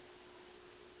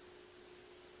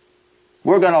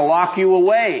 We're going to lock you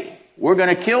away. We're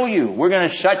going to kill you. We're going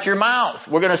to shut your mouth.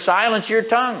 We're going to silence your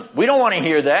tongue. We don't want to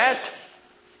hear that.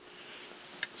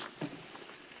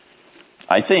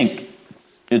 I think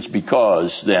it's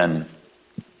because then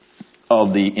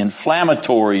of the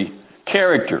inflammatory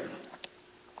character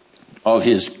of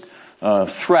his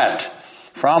threat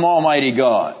from Almighty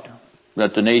God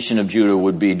that the nation of Judah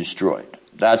would be destroyed.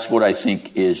 That's what I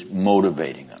think is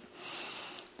motivating them.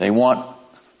 They want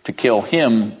to kill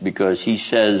him because he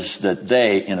says that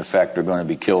they, in effect, are going to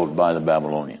be killed by the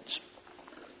Babylonians.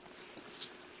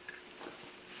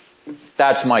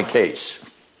 That's my case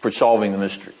for solving the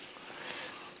mystery.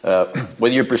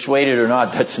 Whether you're persuaded or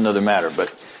not, that's another matter,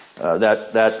 but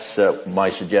that's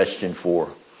my suggestion for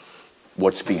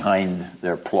what's behind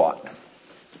their plot.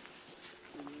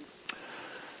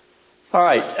 All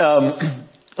right,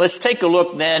 let's take a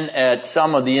look then at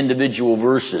some of the individual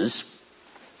verses,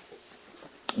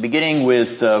 beginning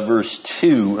with verse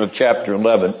 2 of chapter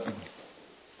 11.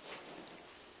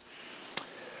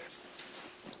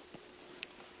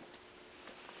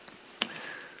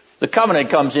 The covenant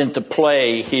comes into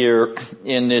play here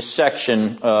in this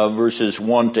section, verses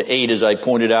 1 to 8, as I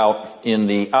pointed out in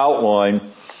the outline.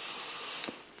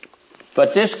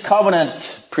 But this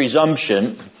covenant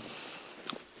presumption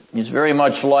is very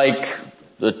much like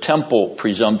the temple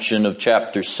presumption of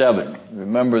chapter 7.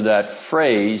 Remember that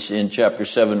phrase in chapter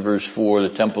 7, verse 4, the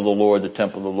temple of the Lord, the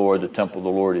temple of the Lord, the temple of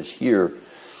the Lord is here.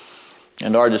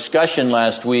 And our discussion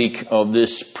last week of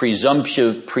this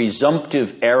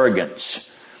presumptive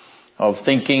arrogance of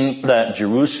thinking that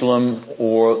Jerusalem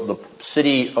or the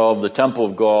city of the temple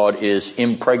of God is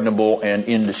impregnable and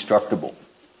indestructible.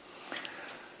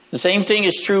 The same thing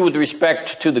is true with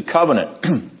respect to the covenant.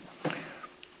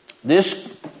 This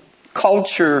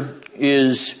culture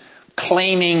is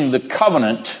claiming the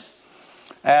covenant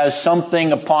as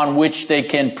something upon which they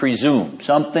can presume,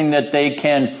 something that they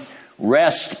can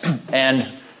rest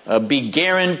and be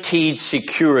guaranteed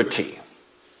security.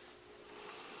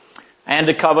 And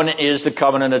the covenant is the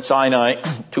covenant at Sinai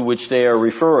to which they are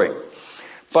referring.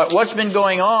 But what's been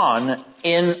going on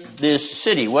in this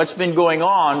city? What's been going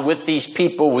on with these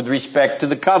people with respect to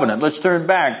the covenant? Let's turn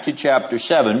back to chapter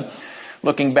 7.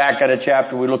 Looking back at a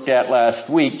chapter we looked at last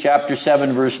week, chapter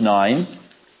 7, verse 9.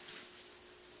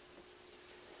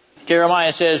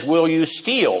 Jeremiah says, will you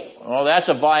steal? Well, that's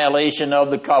a violation of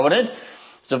the covenant.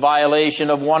 It's a violation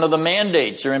of one of the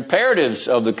mandates or imperatives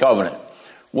of the covenant.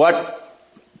 What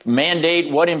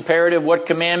mandate, what imperative, what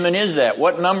commandment is that?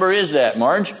 What number is that,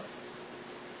 Marge?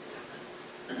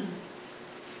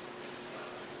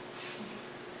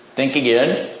 Think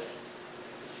again.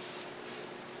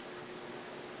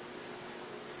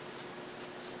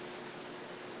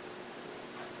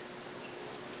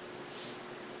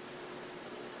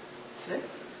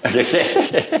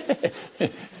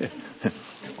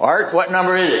 Art, what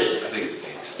number is it? I think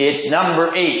it's 8. It's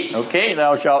number 8. Okay,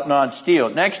 thou shalt not steal.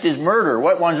 Next is murder.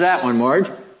 What one's that one, Marge?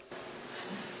 I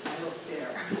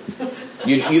don't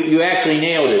dare. You actually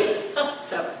nailed it.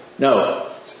 7.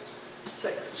 No.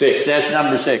 6. That's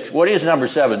number 6. What is number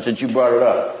 7 since you brought it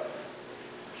up?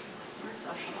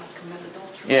 Thou shalt not commit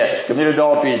adultery. Yes, commit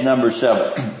adultery is number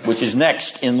 7, which is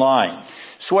next in line.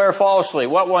 Swear falsely.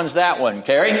 What one's that one,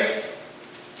 Terry?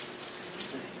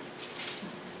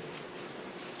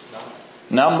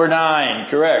 Number 9,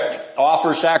 correct.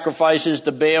 Offer sacrifices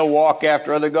to Baal, walk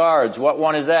after other gods. What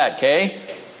one is that, Kay?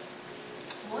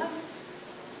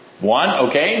 1,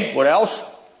 okay. What else?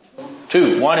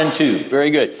 2, 1 and 2. Very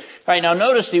good. All right, now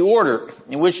notice the order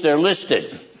in which they're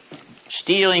listed.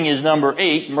 Stealing is number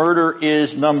 8, murder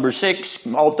is number 6,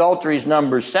 adultery is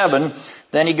number 7,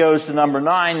 then he goes to number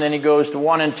 9, then he goes to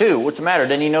 1 and 2. What's the matter?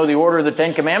 Didn't he know the order of the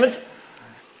 10 Commandments?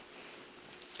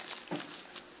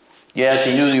 Yes,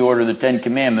 he knew the order of the 10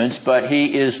 Commandments, but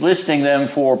he is listing them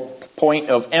for point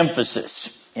of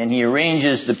emphasis. And he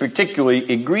arranges the particularly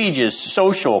egregious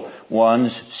social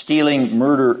ones, stealing,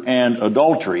 murder, and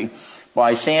adultery,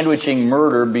 by sandwiching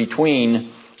number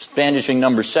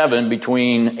 7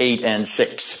 between 8 and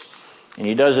 6. And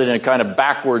he does it in a kind of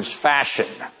backwards fashion,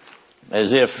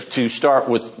 as if to start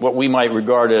with what we might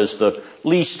regard as the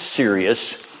least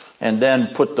serious, and then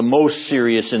put the most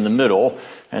serious in the middle,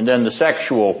 and then the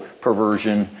sexual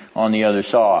perversion on the other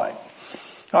side.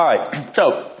 All right,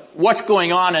 so what's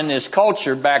going on in this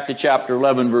culture, back to chapter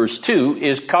 11, verse 2,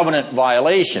 is covenant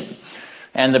violation.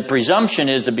 And the presumption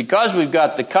is that because we've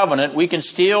got the covenant, we can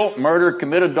steal, murder,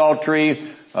 commit adultery,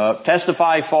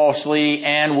 testify falsely,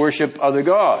 and worship other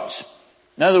gods.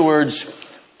 In other words,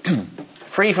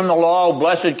 free from the law,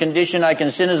 blessed condition, I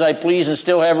can sin as I please and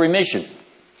still have remission.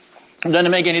 It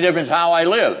doesn't make any difference how I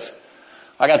live.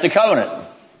 I got the covenant.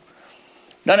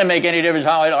 Doesn't make any difference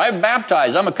how I'm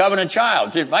baptized. I'm a covenant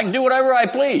child. I can do whatever I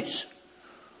please.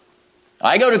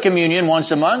 I go to communion once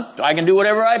a month. I can do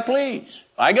whatever I please.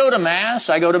 I go to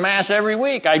Mass. I go to Mass every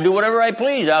week. I do whatever I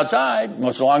please outside,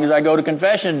 as long as I go to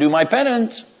confession and do my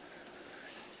penance.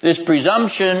 This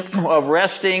presumption of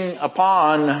resting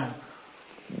upon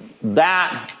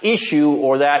that issue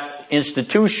or that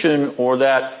institution or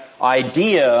that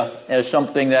idea as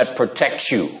something that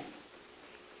protects you.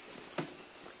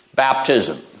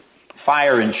 Baptism,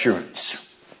 fire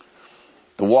insurance.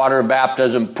 The water of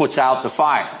baptism puts out the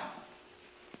fire.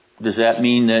 Does that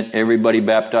mean that everybody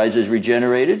baptized is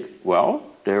regenerated? Well,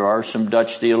 there are some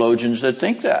Dutch theologians that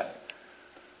think that.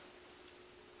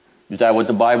 Is that what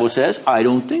the Bible says? I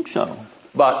don't think so.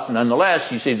 But nonetheless,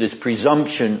 you see this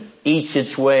presumption eats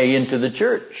its way into the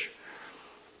church.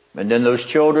 And then those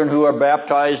children who are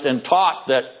baptized and taught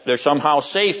that they're somehow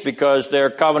safe because they're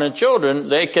covenant children,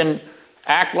 they can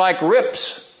act like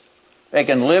rips. They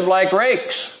can live like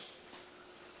rakes.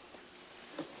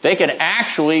 They can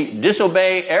actually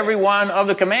disobey every one of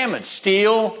the commandments.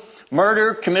 Steal,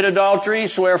 murder, commit adultery,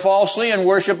 swear falsely, and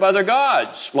worship other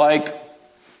gods. Like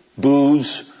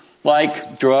booze,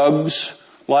 like drugs,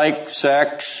 like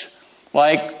sex,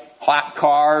 like hot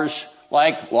cars,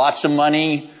 like lots of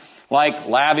money, like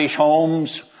lavish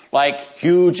homes, like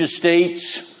huge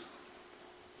estates.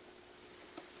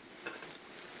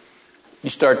 You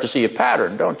start to see a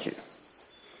pattern, don't you?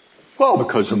 Well,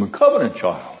 because I'm a covenant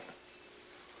child.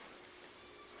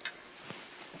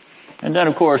 And then,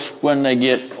 of course, when they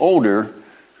get older,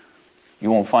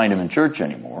 you won't find them in church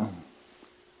anymore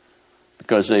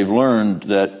because they've learned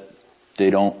that they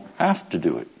don't have to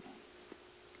do it.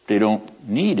 They don't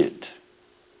need it.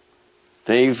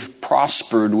 They've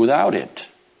prospered without it.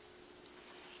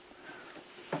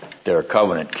 They're a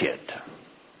covenant kid.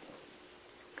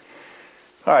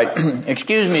 All right,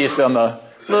 excuse me if I'm a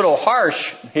little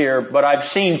harsh here, but I've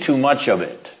seen too much of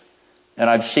it. And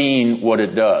I've seen what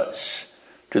it does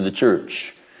to the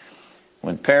church.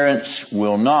 When parents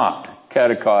will not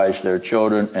catechize their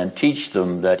children and teach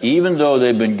them that even though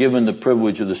they've been given the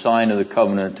privilege of the sign of the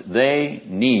covenant, they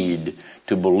need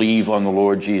to believe on the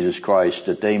Lord Jesus Christ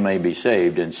that they may be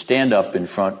saved and stand up in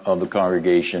front of the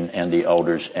congregation and the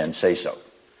elders and say so.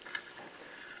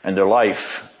 And their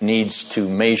life needs to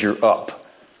measure up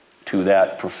to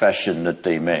that profession that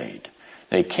they made.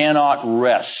 They cannot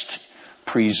rest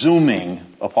presuming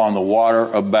upon the water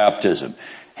of baptism.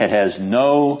 It has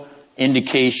no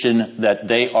indication that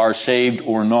they are saved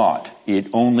or not. It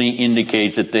only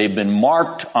indicates that they've been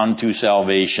marked unto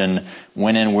salvation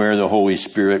when and where the Holy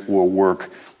Spirit will work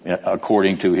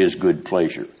according to His good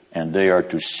pleasure. And they are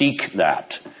to seek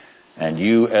that. And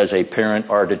you as a parent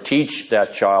are to teach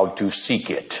that child to seek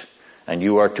it. And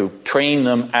you are to train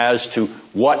them as to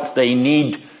what they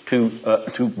need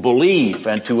to believe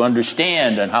and to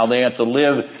understand and how they have to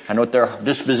live and what their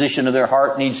disposition of their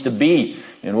heart needs to be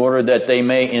in order that they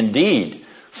may indeed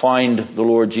find the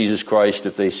Lord Jesus Christ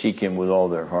if they seek Him with all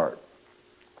their heart.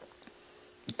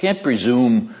 You can't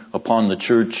presume upon the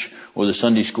church or the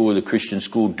Sunday school or the Christian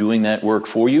school doing that work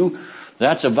for you.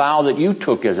 That's a vow that you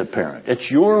took as a parent.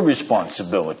 It's your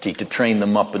responsibility to train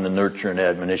them up in the nurture and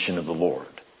admonition of the Lord.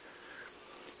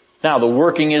 Now, the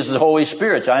working is the Holy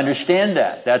Spirit's. I understand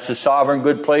that. That's the sovereign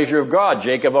good pleasure of God.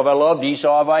 Jacob have I loved,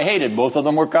 Esau have I hated. Both of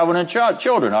them were covenant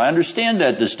children. I understand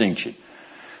that distinction.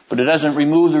 But it doesn't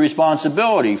remove the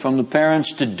responsibility from the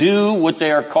parents to do what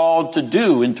they are called to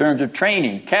do in terms of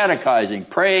training, catechizing,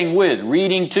 praying with,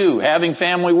 reading to, having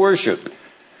family worship.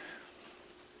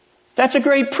 That's a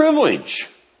great privilege.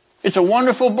 It's a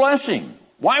wonderful blessing.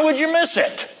 Why would you miss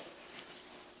it?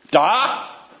 Duh!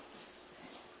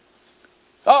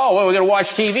 Oh, well, we're going to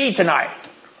watch TV tonight.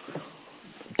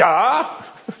 Duh!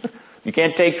 You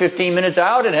can't take 15 minutes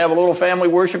out and have a little family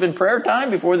worship and prayer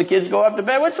time before the kids go off to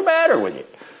bed? What's the matter with you?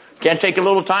 Can't take a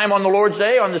little time on the Lord's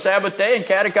Day, on the Sabbath day, and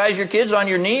catechize your kids on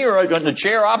your knee or on the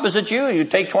chair opposite you? You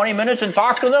take 20 minutes and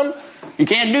talk to them? You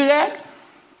can't do that?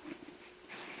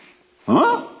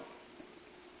 Huh?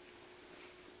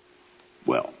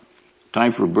 Well,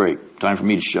 time for a break. Time for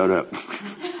me to shut up.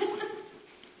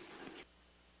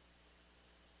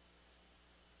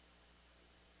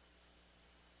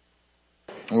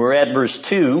 We're at verse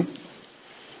 2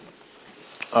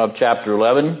 of chapter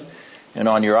 11, and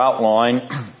on your outline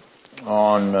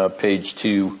on page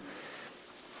 2,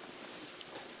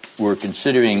 we're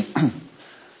considering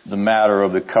the matter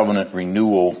of the covenant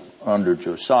renewal under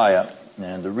Josiah.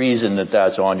 And the reason that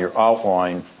that's on your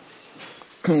outline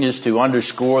is to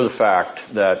underscore the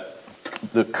fact that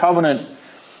the covenant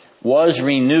was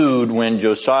renewed when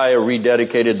Josiah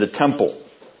rededicated the temple.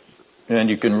 And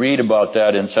you can read about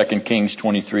that in 2 Kings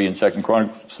 23 and 2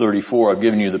 Chronicles 34. I've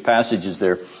given you the passages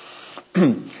there.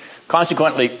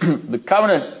 Consequently, the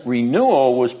covenant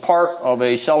renewal was part of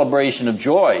a celebration of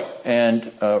joy and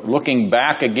looking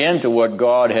back again to what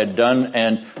God had done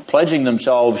and pledging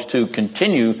themselves to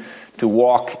continue to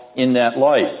walk in that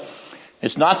light.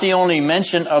 It's not the only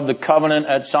mention of the covenant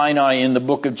at Sinai in the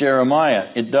book of Jeremiah.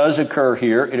 It does occur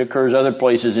here. It occurs other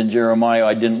places in Jeremiah.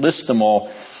 I didn't list them all.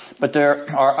 But there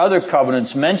are other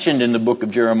covenants mentioned in the book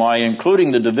of Jeremiah,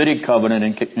 including the Davidic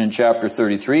covenant in chapter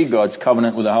 33, God's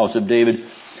covenant with the house of David.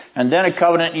 And then a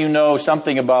covenant you know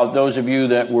something about. Those of you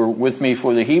that were with me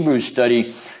for the Hebrews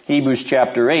study, Hebrews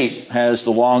chapter 8 has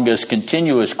the longest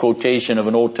continuous quotation of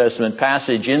an Old Testament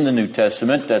passage in the New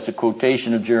Testament. That's a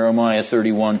quotation of Jeremiah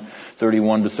 31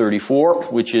 to 34,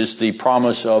 which is the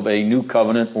promise of a new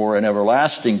covenant or an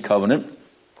everlasting covenant.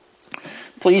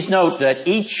 Please note that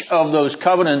each of those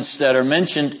covenants that are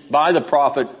mentioned by the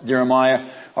prophet Jeremiah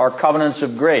are covenants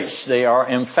of grace. They are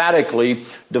emphatically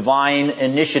divine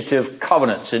initiative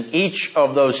covenants. In each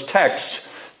of those texts,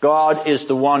 God is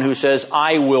the one who says,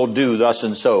 I will do thus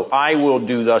and so. I will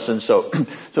do thus and so.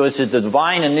 So it's a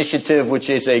divine initiative,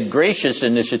 which is a gracious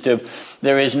initiative.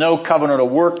 There is no covenant of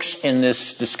works in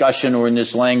this discussion or in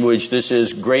this language. This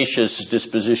is gracious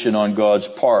disposition on God's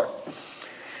part.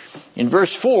 In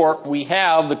verse 4, we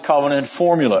have the covenant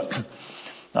formula.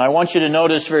 Now, I want you to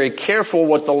notice very careful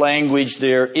what the language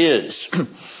there is.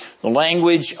 The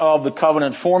language of the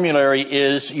covenant formulary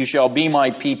is, you shall be my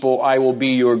people, I will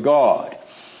be your God.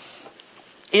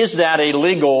 Is that a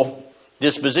legal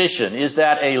disposition? Is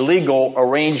that a legal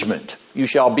arrangement? You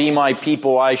shall be my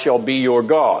people, I shall be your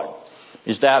God.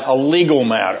 Is that a legal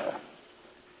matter?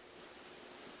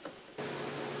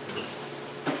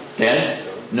 Ken?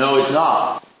 No, it's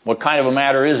not. What kind of a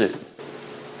matter is it?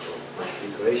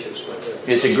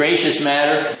 It's a gracious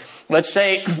matter. Let's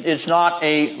say it's not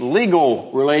a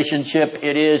legal relationship,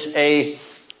 it is a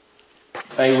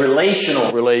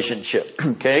relational relationship.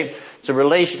 Okay?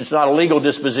 It's not a legal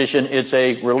disposition, it's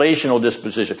a relational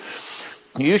disposition.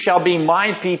 You shall be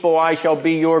my people, I shall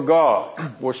be your God.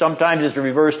 Or sometimes it's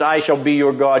reversed, I shall be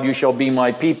your God, you shall be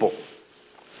my people.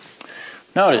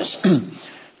 Notice,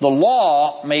 the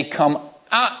law may come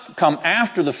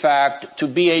after the fact to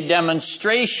be a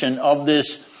demonstration of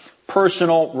this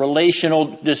personal, relational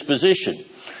disposition.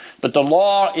 But the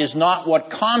law is not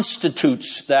what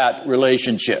constitutes that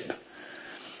relationship.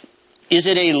 Is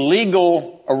it a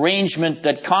legal arrangement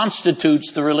that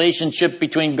constitutes the relationship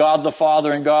between God the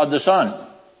Father and God the Son?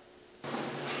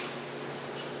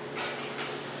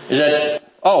 Is that,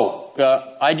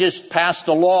 I just passed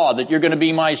a law that you're going to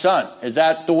be my son. Is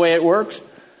that the way it works?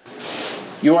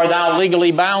 You are now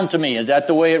legally bound to me. Is that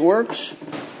the way it works?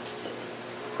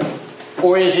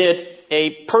 Or is it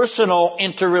a personal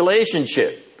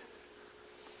interrelationship?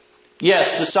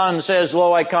 Yes, the Son says,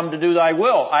 lo, I come to do thy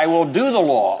will. I will do the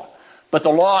law. But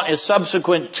the law is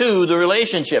subsequent to the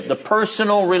relationship. The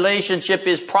personal relationship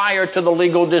is prior to the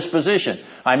legal disposition.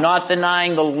 I'm not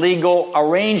denying the legal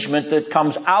arrangement that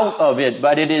comes out of it,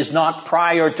 but it is not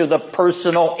prior to the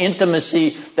personal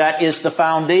intimacy that is the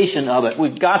foundation of it.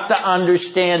 We've got to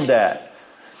understand that.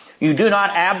 You do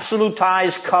not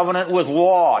absolutize covenant with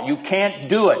law. You can't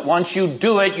do it. Once you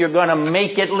do it, you're going to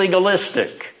make it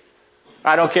legalistic.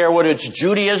 I don't care whether it's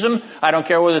Judaism. I don't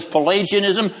care whether it's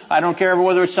Pelagianism. I don't care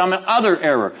whether it's some other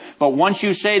error. But once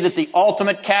you say that the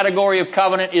ultimate category of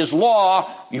covenant is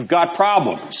law, you've got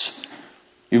problems.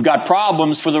 You've got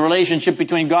problems for the relationship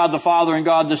between God the Father and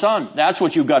God the Son. That's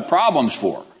what you've got problems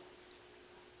for.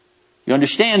 You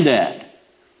understand that?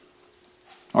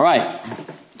 All right.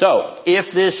 So,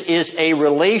 if this is a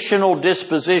relational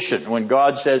disposition, when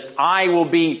God says, I will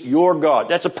be your God,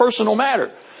 that's a personal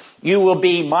matter. You will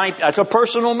be that's a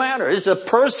personal matter. It's a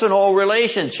personal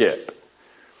relationship.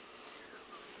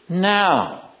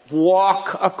 Now,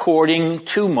 walk according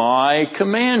to my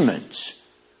commandments.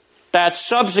 That's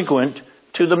subsequent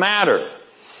to the matter.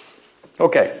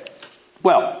 Okay.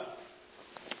 Well,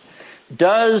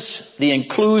 does the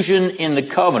inclusion in the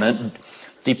covenant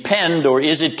depend, or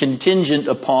is it contingent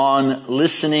upon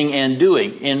listening and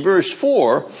doing? In verse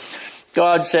 4,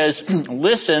 God says,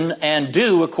 listen and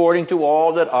do according to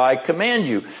all that I command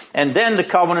you. And then the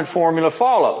covenant formula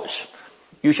follows.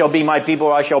 You shall be my people,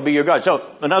 I shall be your God. So,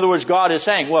 in other words, God is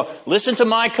saying, well, listen to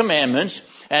my commandments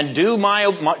and do my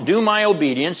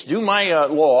obedience, do my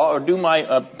law, or do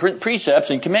my precepts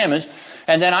and commandments,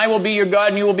 and then I will be your God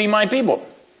and you will be my people.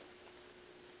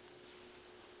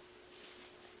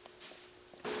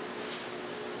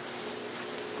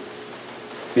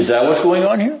 Is that what's going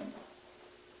on here?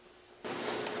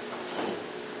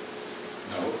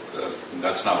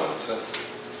 That's not what it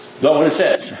says. Not what it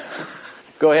says.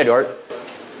 Go ahead, Art.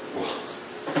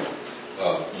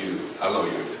 Well, I don't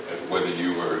know whether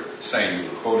you were saying you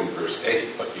were quoting verse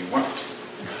 8, but you weren't.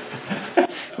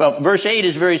 Well, verse 8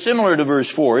 is very similar to verse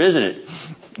 4, isn't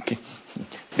it?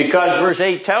 Because verse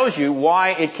 8 tells you why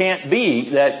it can't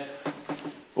be that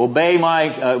obey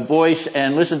my voice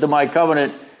and listen to my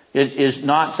covenant. It is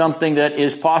not something that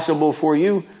is possible for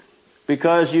you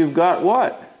because you've got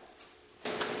what?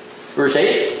 Verse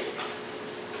 8.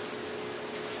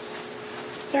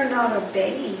 They're not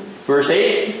obeying. Verse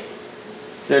 8.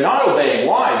 They're not obeying.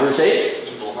 Why? Verse 8.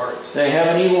 Evil hearts. They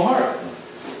have an evil heart.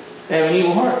 They have an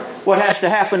evil heart. What has to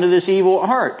happen to this evil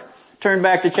heart? Turn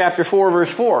back to chapter 4, verse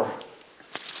 4.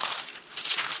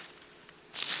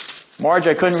 Marge,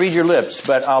 I couldn't read your lips,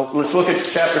 but let's look at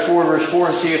chapter 4, verse 4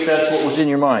 and see if that's what was in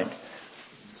your mind.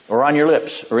 Or on your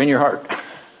lips, or in your heart.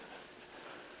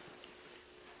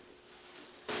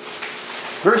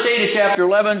 Verse 8 of chapter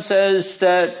 11 says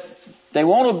that they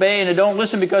won't obey and they don't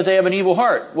listen because they have an evil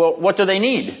heart. Well, what do they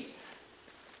need?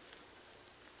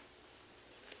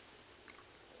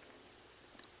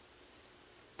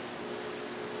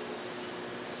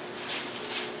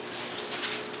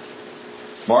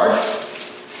 Marge? I know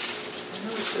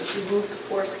it says remove the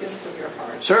foreskins of your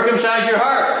heart. Circumcise your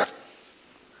heart.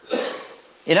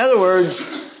 In other words,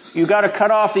 you've got to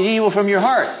cut off the evil from your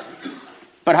heart.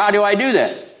 But how do I do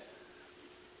that?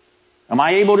 Am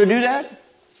I able to do that?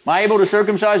 Am I able to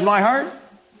circumcise my heart?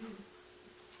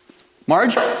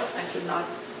 Marge? I said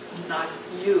not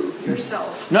you,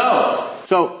 yourself. No.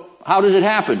 So, how does it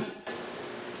happen? On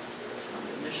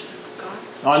the initiative of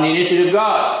God. On the initiative of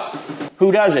God.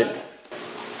 Who does it?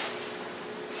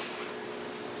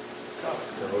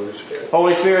 The Holy Spirit.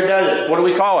 Holy Spirit does it. What do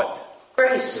we call it?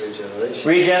 Grace. Regeneration.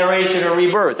 Regeneration or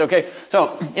rebirth. Okay.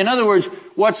 So, in other words,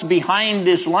 what's behind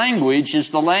this language is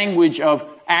the language of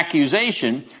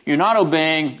accusation. You're not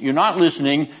obeying, you're not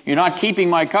listening, you're not keeping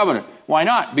my covenant. Why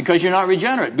not? Because you're not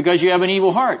regenerate. Because you have an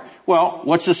evil heart. Well,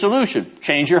 what's the solution?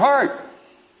 Change your heart.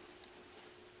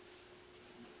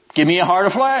 Give me a heart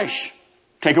of flesh.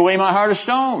 Take away my heart of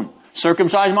stone.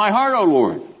 Circumcise my heart, O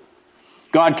Lord.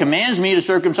 God commands me to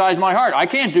circumcise my heart. I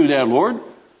can't do that, Lord.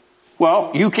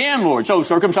 Well, you can, Lord. So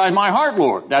circumcise my heart,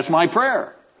 Lord. That's my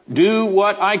prayer. Do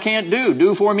what I can't do.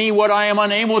 Do for me what I am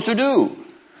unable to do.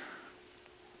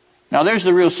 Now there's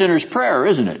the real sinner's prayer,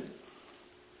 isn't it?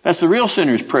 That's the real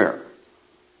sinner's prayer.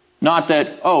 Not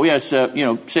that, oh yes,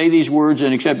 say these words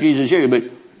and accept Jesus here,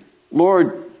 but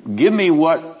Lord, give me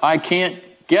what I can't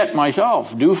get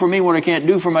myself. Do for me what I can't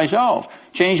do for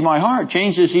myself. Change my heart.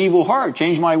 Change this evil heart.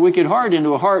 Change my wicked heart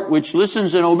into a heart which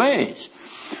listens and obeys.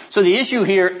 So the issue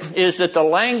here is that the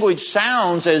language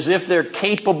sounds as if they're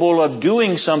capable of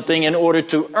doing something in order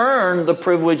to earn the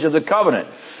privilege of the covenant.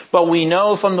 But we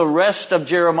know from the rest of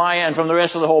Jeremiah and from the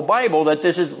rest of the whole Bible that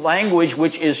this is language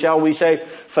which is, shall we say,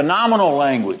 phenomenal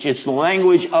language. It's the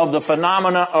language of the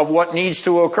phenomena of what needs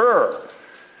to occur.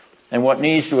 And what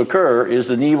needs to occur is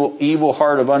the evil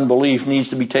heart of unbelief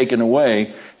needs to be taken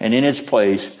away, and in its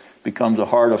place becomes a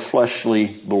heart of fleshly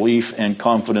belief and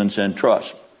confidence and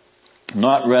trust.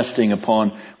 Not resting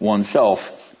upon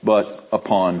oneself, but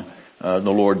upon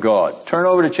the Lord God. Turn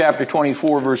over to chapter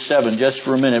 24, verse 7, just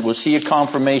for a minute. We'll see a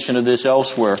confirmation of this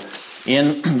elsewhere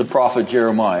in the prophet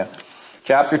Jeremiah.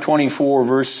 Chapter 24,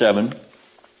 verse 7.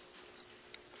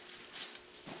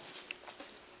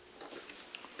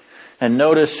 And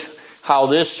notice how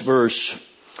this verse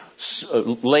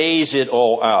lays it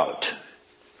all out.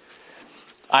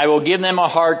 I will give them a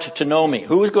heart to know me.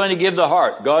 Who's going to give the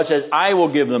heart? God says, I will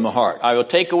give them a heart. I will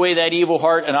take away that evil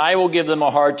heart and I will give them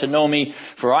a heart to know me,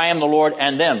 for I am the Lord.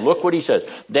 And then, look what he says.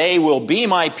 They will be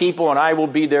my people and I will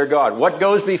be their God. What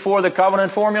goes before the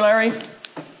covenant formulary?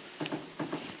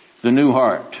 The new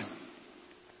heart.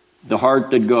 The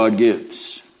heart that God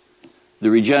gives. The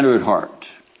regenerate heart.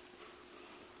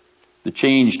 The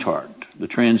changed heart. The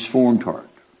transformed heart.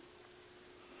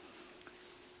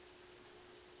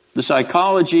 The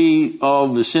psychology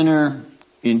of the sinner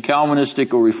in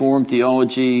Calvinistic or Reformed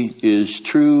theology is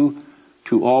true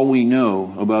to all we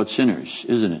know about sinners,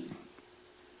 isn't it?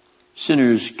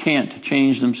 Sinners can't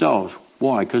change themselves.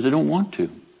 Why? Because they don't want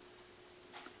to.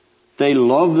 They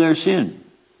love their sin.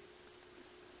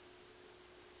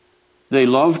 They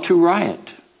love to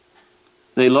riot.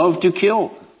 They love to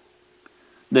kill.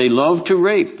 They love to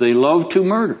rape. They love to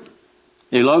murder.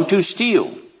 They love to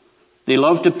steal. They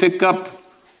love to pick up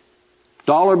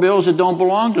dollar bills that don't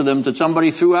belong to them that somebody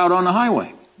threw out on the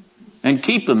highway and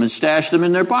keep them and stash them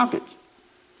in their pockets.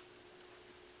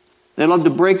 They love to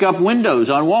break up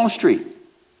windows on Wall Street.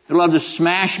 They love to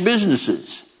smash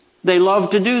businesses. They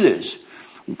love to do this.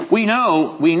 We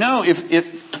know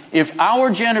if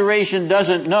our generation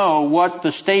doesn't know what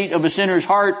the state of a sinner's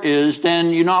heart is,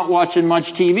 then you're not watching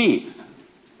much TV.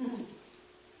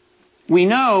 We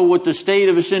know what the state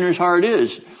of a sinner's heart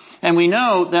is. And we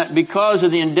know that because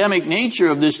of the endemic nature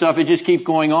of this stuff, it just keeps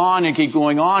going on and keeps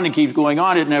going on and keeps going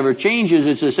on. It never changes.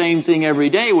 It's the same thing every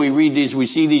day. We read these, we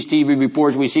see these TV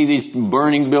reports, we see these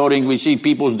burning buildings, we see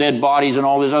people's dead bodies and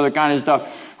all this other kind of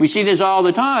stuff. We see this all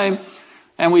the time.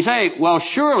 And we say, well,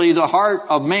 surely the heart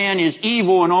of man is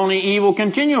evil and only evil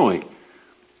continually.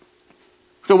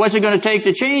 So what's it going to take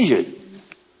to change it?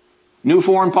 New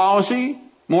foreign policy?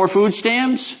 More food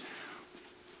stamps?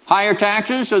 Higher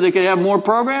taxes so they could have more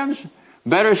programs?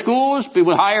 Better schools?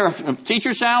 With higher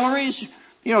teacher salaries?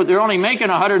 You know, they're only making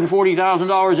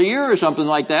 $140,000 a year or something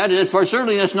like that.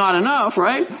 Certainly that's not enough,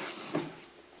 right?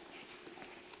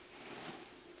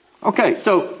 Okay,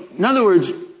 so in other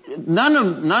words,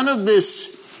 none of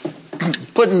this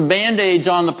putting band-aids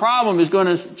on the problem is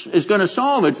going to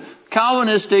solve it.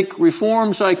 Calvinistic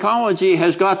Reformed psychology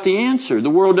has got the answer. The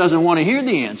world doesn't want to hear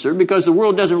the answer because the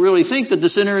world doesn't really think that the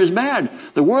sinner is bad.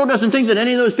 The world doesn't think that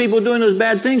any of those people doing those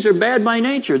bad things are bad by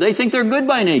nature. They think they're good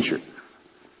by nature.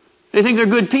 They think they're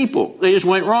good people. They just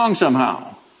went wrong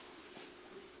somehow.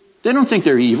 They don't think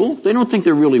they're evil. They don't think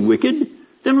they're really wicked.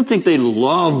 They don't think they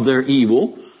love their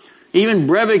evil. Even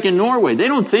Breivik in Norway, they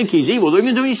don't think he's evil. They're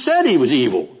going to do, he said he was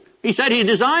evil. He said he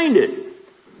designed it.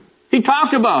 He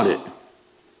talked about it.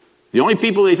 The only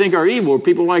people they think are evil are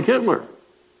people like Hitler.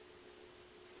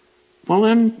 Well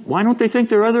then, why don't they think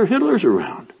there are other Hitlers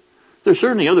around? There's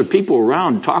certainly other people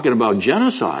around talking about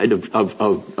genocide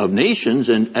of nations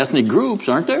and ethnic groups,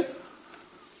 aren't there?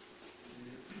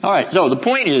 Alright, so the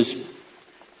point is,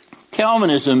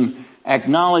 Calvinism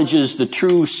acknowledges the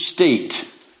true state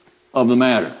of the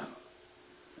matter.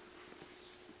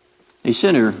 A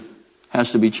sinner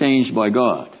has to be changed by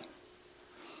God.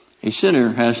 A sinner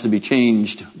has to be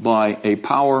changed by a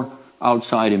power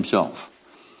outside himself.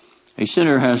 A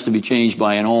sinner has to be changed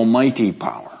by an almighty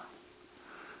power.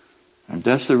 And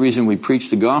that's the reason we preach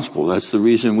the gospel. That's the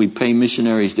reason we pay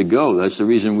missionaries to go. That's the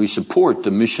reason we support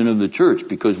the mission of the church,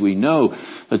 because we know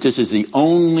that this is the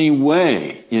only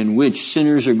way in which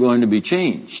sinners are going to be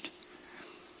changed.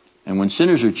 And when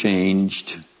sinners are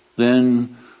changed,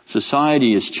 then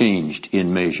society is changed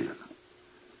in measure.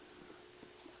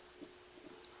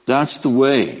 That's the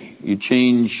way you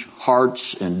change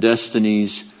hearts and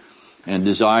destinies and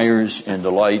desires and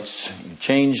delights. You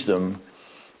change them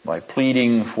by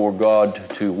pleading for God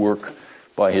to work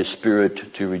by His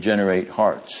Spirit to regenerate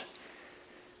hearts.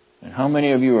 And how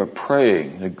many of you are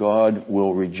praying that God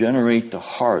will regenerate the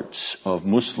hearts of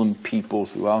Muslim people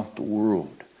throughout the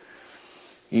world?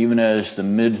 Even as the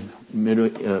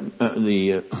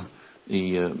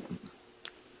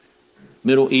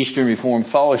Middle Eastern Reformed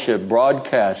Fellowship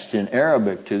broadcasts in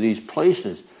Arabic to these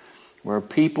places where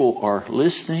people are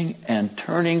listening and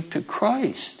turning to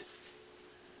Christ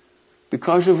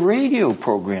because of radio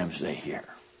programs they hear.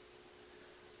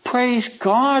 Praise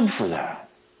God for that.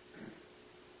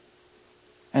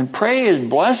 And pray His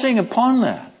blessing upon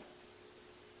that.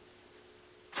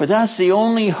 For that's the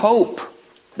only hope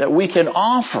that we can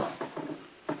offer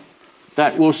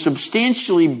that will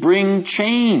substantially bring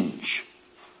change.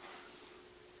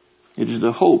 It is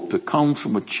the hope that comes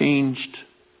from a changed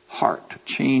heart, a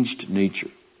changed nature.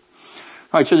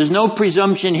 All right, so there's no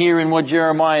presumption here in what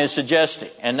Jeremiah is suggesting.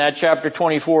 And that chapter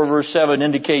 24, verse 7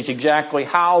 indicates exactly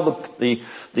how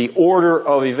the order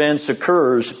of events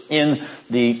occurs in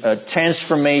the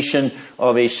transformation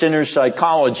of a sinner's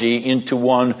psychology into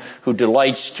one who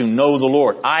delights to know the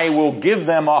Lord. I will give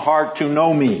them a heart to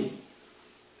know me,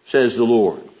 says the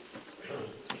Lord.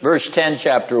 Verse 10,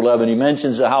 chapter 11, he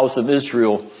mentions the house of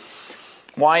Israel.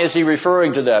 Why is he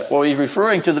referring to that? Well, he's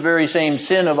referring to the very same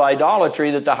sin of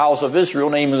idolatry that the house of Israel,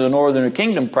 namely the northern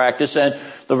kingdom, practiced, and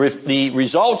the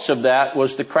results of that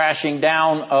was the crashing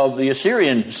down of the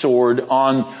Assyrian sword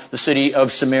on the city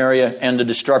of Samaria and the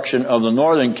destruction of the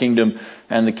northern kingdom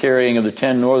and the carrying of the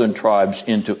 10 northern tribes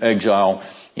into exile,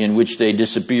 in which they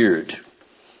disappeared.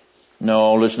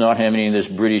 No, let's not have any of this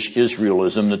British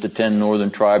Israelism that the 10 northern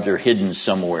tribes are hidden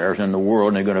somewhere in the world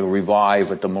and they're going to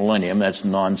revive at the millennium. That's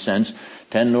nonsense.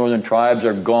 10 northern tribes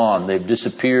are gone. They've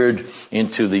disappeared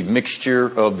into the mixture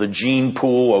of the gene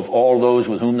pool of all those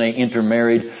with whom they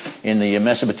intermarried in the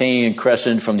Mesopotamian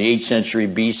crescent from the 8th century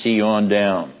BC on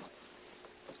down.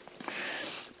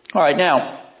 All right,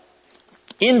 now,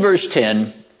 in verse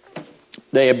 10,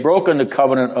 they have broken the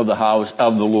covenant of the house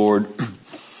of the Lord,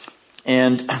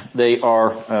 and they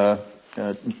are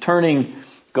turning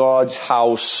God's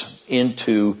house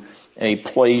into a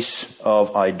place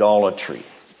of idolatry,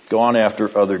 gone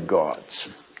after other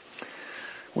gods.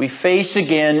 We face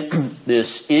again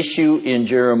this issue in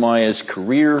Jeremiah's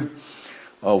career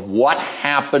of what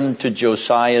happened to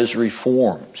Josiah's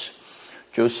reforms.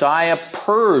 Josiah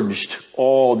purged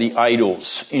all the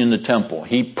idols in the temple.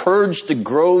 He purged the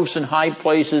groves and high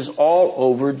places all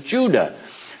over Judah.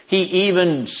 He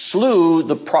even slew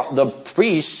the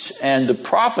priests and the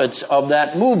prophets of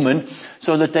that movement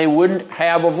so that they wouldn't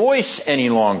have a voice any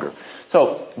longer.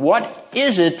 So what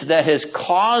is it that has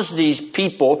caused these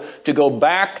people to go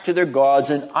back to their gods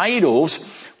and idols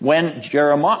when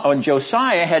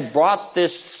Josiah had brought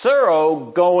this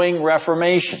thoroughgoing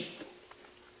reformation?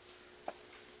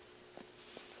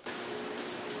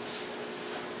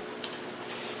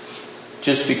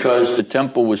 Just because the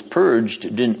temple was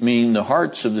purged didn't mean the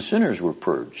hearts of the sinners were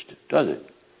purged, does it?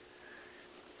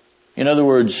 In other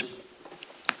words,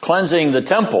 cleansing the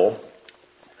temple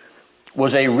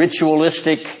was a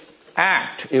ritualistic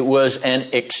act. It was an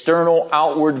external,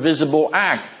 outward, visible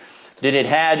act. Did it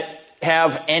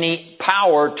have any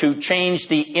power to change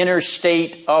the inner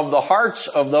state of the hearts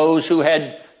of those who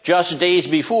had just days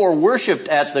before worshipped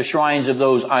at the shrines of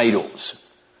those idols?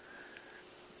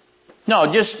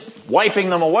 No, just wiping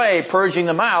them away, purging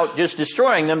them out, just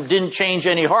destroying them didn't change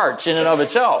any hearts in and of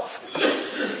itself.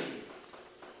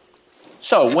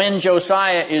 So when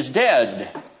Josiah is dead,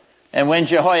 and when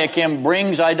Jehoiakim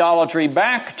brings idolatry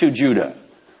back to Judah,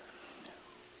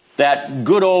 that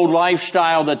good old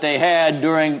lifestyle that they had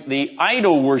during the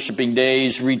idol worshiping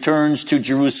days returns to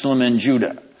Jerusalem and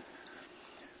Judah.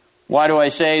 Why do I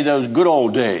say those good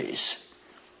old days?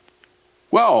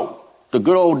 Well, the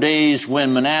good old days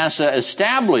when Manasseh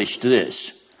established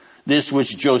this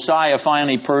which Josiah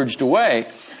finally purged away.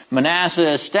 Manasseh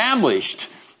established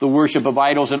the worship of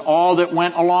idols and all that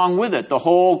went along with it, the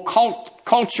whole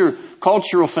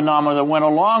cultural phenomena that went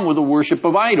along with the worship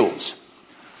of idols.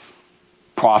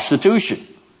 Prostitution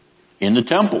in the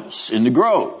temples, in the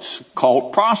groves,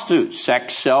 cult prostitutes,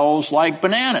 sex sells like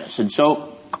bananas. And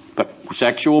so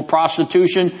sexual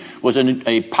prostitution was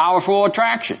a powerful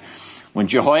attraction. When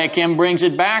Jehoiakim brings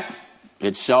it back,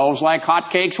 it sells like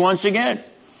hotcakes once again.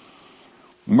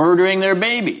 Murdering their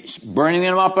babies, burning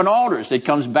them up on altars. It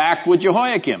comes back with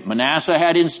Jehoiakim. Manasseh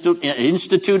had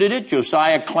instituted it.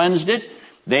 Josiah cleansed it.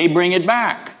 They bring it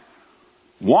back.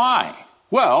 Why?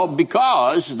 Well,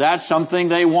 because that's something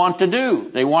they want to do.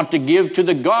 They want to give to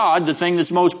the God the thing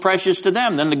that's most precious to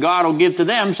them. Then the God will give to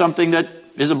them something that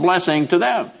is a blessing to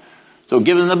them. So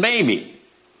give them the baby.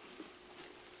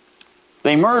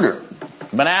 They murder.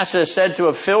 Manasseh is said to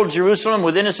have filled Jerusalem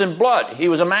with innocent blood. He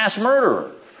was a mass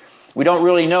murderer. We don't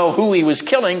really know who he was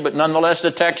killing, but nonetheless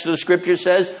the text of the scripture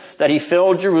says that he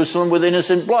filled Jerusalem with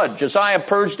innocent blood. Josiah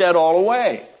purged that all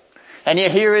away. And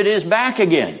yet here it is back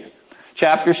again.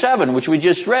 Chapter 7, which we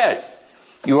just read.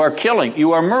 You are killing,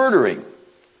 you are murdering.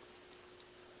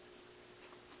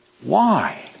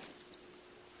 Why?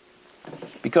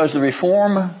 Because the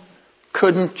reform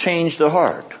couldn't change the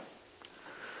heart.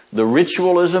 The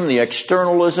ritualism, the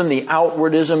externalism, the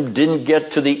outwardism didn't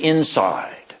get to the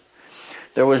inside.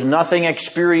 There was nothing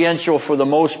experiential for the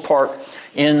most part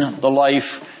in the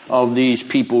life of these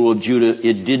people of Judah.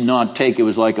 It did not take. It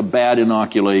was like a bad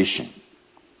inoculation.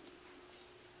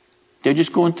 They're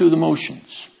just going through the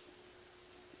motions.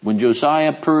 When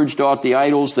Josiah purged out the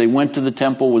idols, they went to the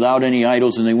temple without any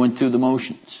idols and they went through the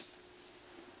motions.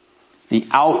 The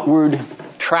outward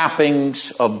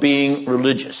trappings of being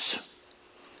religious.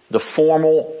 The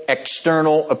formal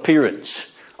external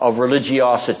appearance of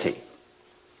religiosity.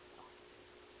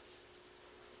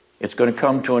 It's going to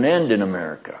come to an end in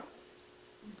America.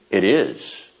 It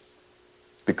is.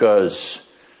 Because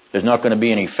there's not going to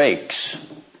be any fakes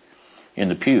in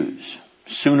the pews.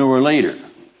 Sooner or later,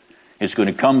 it's going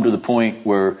to come to the point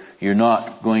where you're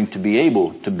not going to be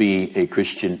able to be a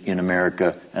Christian in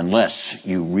America unless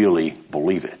you really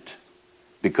believe it.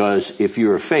 Because if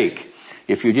you're a fake,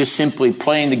 if you're just simply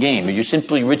playing the game, if you're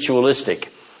simply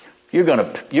ritualistic, you're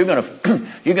going to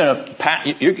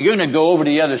go over to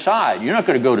the other side. You're not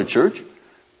going to go to church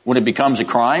when it becomes a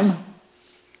crime.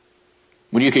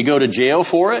 When you could go to jail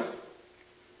for it.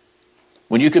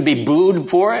 When you could be booed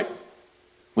for it.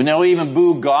 When they'll even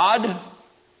boo God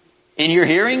in your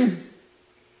hearing.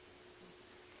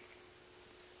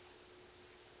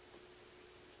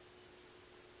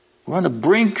 We're on the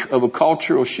brink of a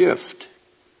cultural shift.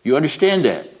 You understand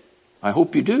that? I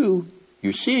hope you do.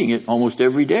 You're seeing it almost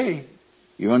every day.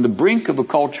 You're on the brink of a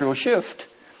cultural shift.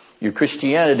 Your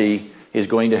Christianity is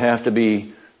going to have to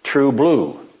be true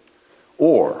blue.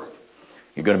 Or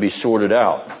you're going to be sorted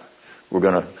out. We're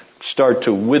going to start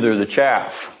to wither the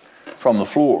chaff from the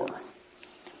floor.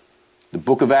 The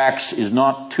book of Acts is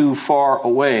not too far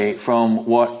away from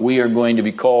what we are going to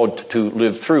be called to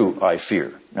live through, I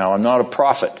fear. Now, I'm not a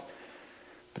prophet,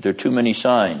 but there are too many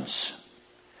signs.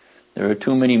 There are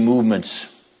too many movements.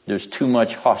 There's too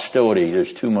much hostility.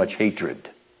 There's too much hatred.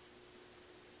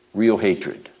 Real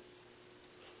hatred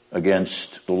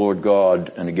against the Lord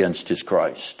God and against His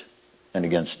Christ and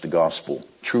against the gospel,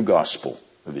 true gospel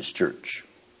of His church.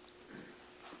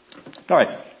 All right.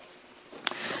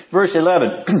 Verse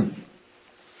 11.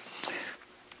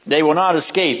 They will not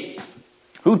escape.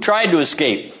 Who tried to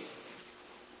escape?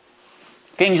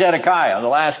 King Zedekiah, the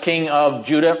last king of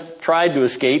Judah, tried to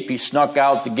escape. He snuck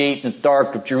out the gate in the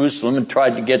dark of Jerusalem and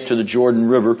tried to get to the Jordan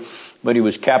River, but he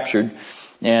was captured,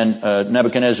 and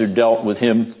Nebuchadnezzar dealt with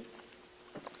him.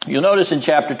 You'll notice in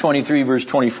chapter 23, verse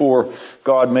 24,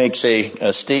 God makes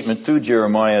a statement through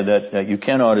Jeremiah that you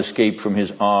cannot escape from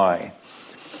His eye.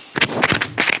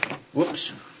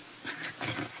 Whoops.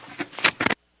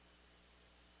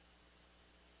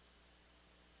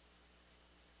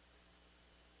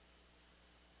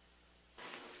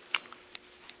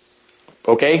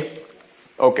 Okay?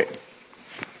 Okay.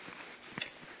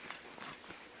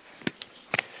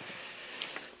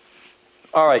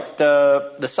 All right,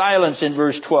 the silence in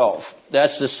verse 12.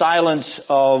 That's the silence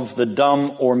of the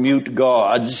dumb or mute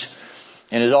gods,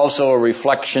 and is also a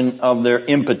reflection of their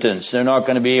impotence. They're not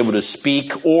going to be able to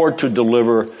speak or to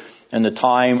deliver in the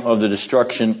time of the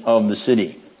destruction of the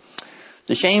city.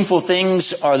 The shameful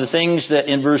things are the things that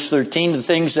in verse 13, the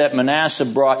things that Manasseh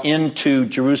brought into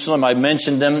Jerusalem. I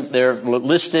mentioned them. They're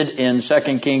listed in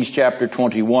 2 Kings chapter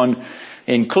 21,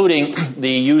 including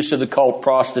the use of the cult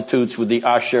prostitutes with the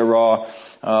Asherah,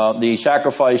 the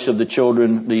sacrifice of the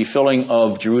children, the filling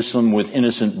of Jerusalem with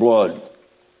innocent blood.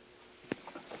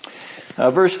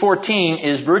 Verse 14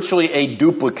 is virtually a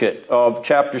duplicate of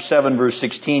chapter 7, verse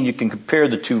 16. You can compare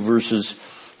the two verses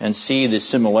and see the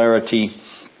similarity.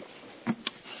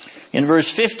 In verse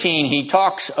 15, he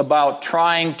talks about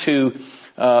trying to,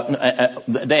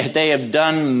 they have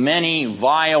done many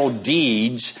vile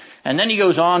deeds. And then he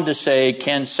goes on to say,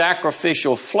 can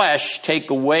sacrificial flesh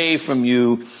take away from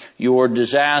you your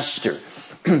disaster?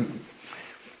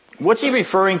 What's he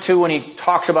referring to when he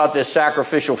talks about this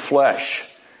sacrificial flesh?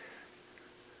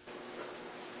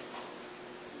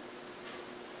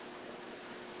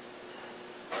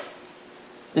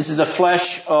 This is the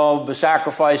flesh of the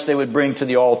sacrifice they would bring to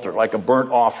the altar, like a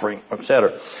burnt offering,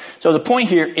 etc. So the point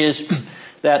here is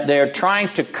that they're trying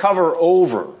to cover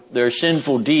over their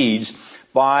sinful deeds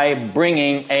by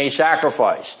bringing a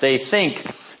sacrifice. They think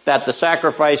that the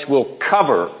sacrifice will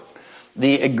cover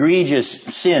the egregious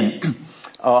sin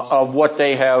of what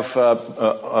they have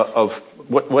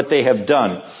what they have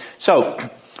done. So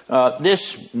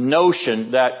this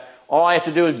notion that all I have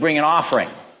to do is bring an offering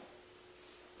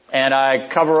and I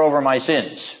cover over my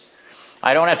sins.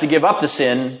 I don't have to give up the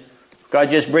sin. God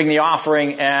just bring the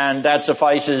offering and that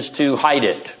suffices to hide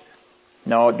it.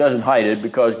 No, it doesn't hide it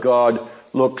because God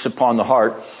looks upon the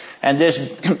heart. And this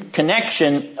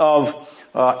connection of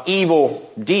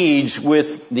evil deeds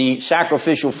with the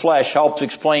sacrificial flesh helps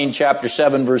explain chapter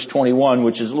 7 verse 21,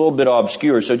 which is a little bit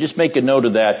obscure. So just make a note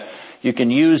of that. You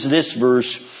can use this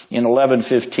verse in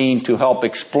 11:15 to help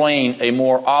explain a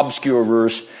more obscure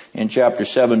verse in chapter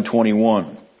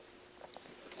 7:21.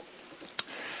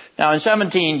 Now in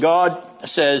 17, God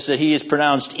says that he has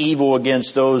pronounced evil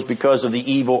against those because of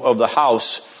the evil of the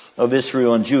house of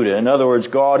Israel and Judah. In other words,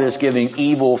 God is giving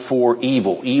evil for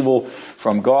evil. Evil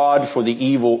from God for the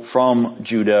evil from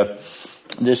Judah.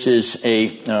 This is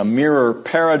a mirror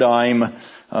paradigm.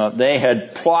 They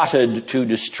had plotted to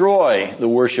destroy the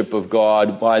worship of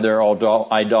God by their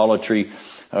idolatry.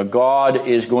 God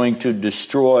is going to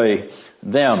destroy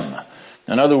them.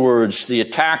 In other words, the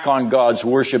attack on God's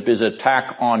worship is an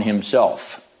attack on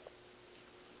himself.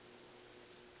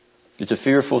 It's a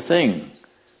fearful thing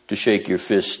to shake your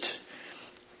fist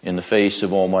in the face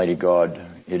of Almighty God.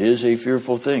 It is a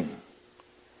fearful thing.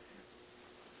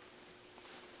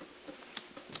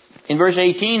 In verse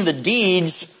 18, the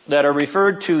deeds that are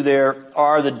referred to there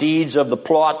are the deeds of the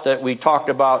plot that we talked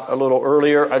about a little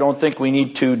earlier. I don't think we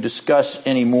need to discuss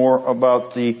any more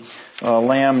about the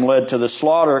lamb led to the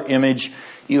slaughter image.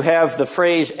 You have the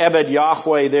phrase Ebed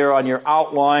Yahweh there on your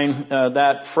outline.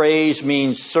 That phrase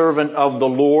means servant of the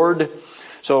Lord.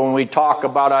 So when we talk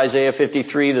about Isaiah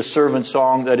 53, the servant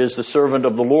song, that is the servant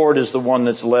of the Lord is the one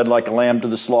that's led like a lamb to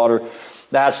the slaughter.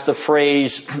 That's the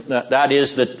phrase, that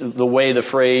is the way the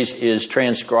phrase is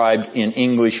transcribed in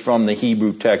English from the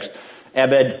Hebrew text.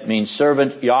 Ebed means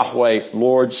servant, Yahweh,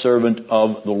 Lord, servant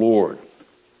of the Lord.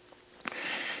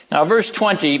 Now verse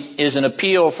 20 is an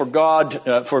appeal for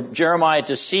God, for Jeremiah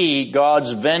to see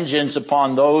God's vengeance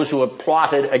upon those who have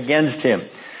plotted against him.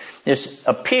 This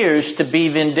appears to be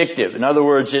vindictive. In other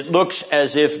words, it looks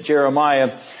as if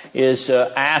Jeremiah is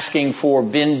asking for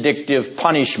vindictive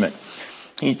punishment.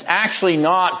 He's actually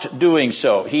not doing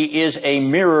so. He is a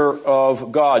mirror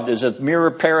of God. There's a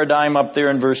mirror paradigm up there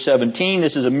in verse 17.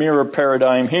 This is a mirror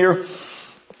paradigm here.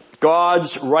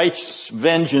 God's righteous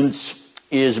vengeance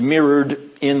is mirrored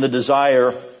in the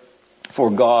desire for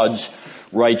God's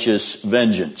righteous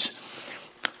vengeance.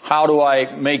 How do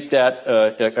I make that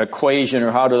equation,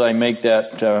 or how do I make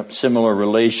that similar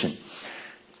relation?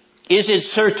 Is it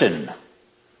certain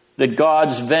that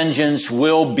God's vengeance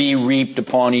will be reaped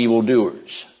upon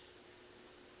evildoers?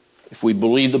 If we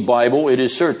believe the Bible, it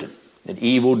is certain that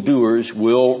evildoers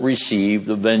will receive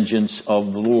the vengeance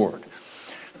of the Lord.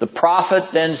 The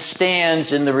prophet then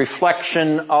stands in the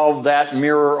reflection of that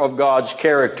mirror of God's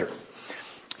character.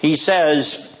 He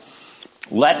says,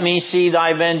 let me see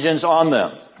thy vengeance on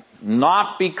them.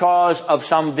 Not because of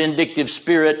some vindictive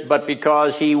spirit, but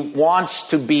because he wants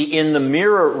to be in the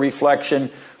mirror reflection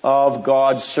of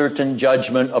God's certain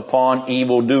judgment upon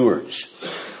evildoers.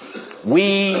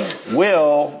 We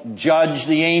will judge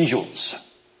the angels.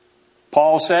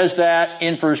 Paul says that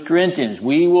in 1 Corinthians.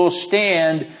 We will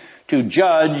stand to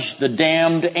judge the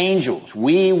damned angels.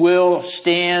 We will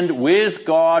stand with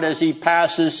God as He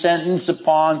passes sentence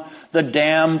upon the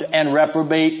damned and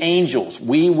reprobate angels.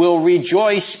 We will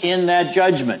rejoice in that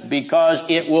judgment because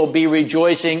it will be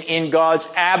rejoicing in God's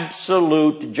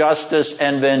absolute justice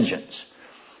and vengeance.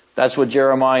 That's what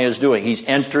Jeremiah is doing. He's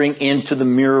entering into the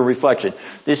mirror reflection.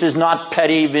 This is not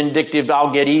petty, vindictive,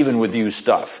 I'll get even with you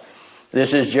stuff.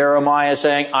 This is Jeremiah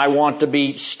saying, I want to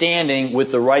be standing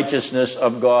with the righteousness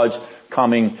of God's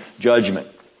coming judgment.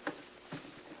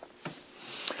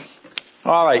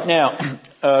 All right, now,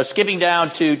 skipping down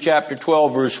to chapter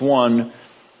 12, verse 1,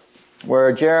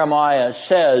 where Jeremiah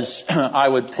says, I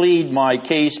would plead my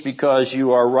case because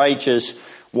you are righteous.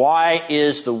 Why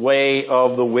is the way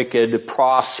of the wicked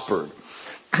prospered?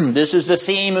 This is the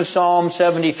theme of Psalm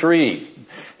 73.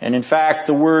 And in fact,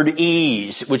 the word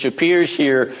ease, which appears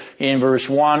here in verse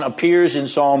 1, appears in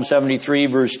Psalm 73,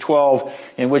 verse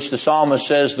 12, in which the psalmist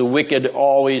says the wicked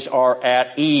always are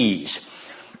at ease.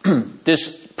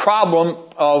 This problem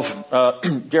of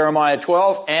Jeremiah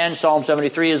 12 and Psalm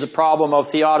 73 is the problem of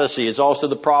theodicy. It's also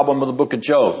the problem of the book of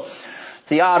Job.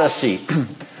 Theodicy,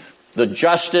 the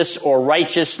justice or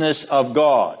righteousness of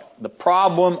God. The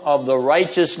problem of the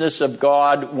righteousness of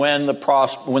God when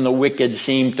the wicked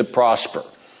seem to prosper.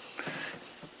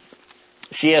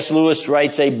 C.S. Lewis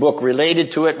writes a book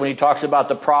related to it when he talks about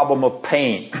the problem of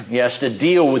pain. He has to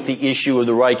deal with the issue of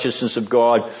the righteousness of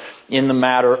God in the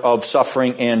matter of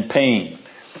suffering and pain.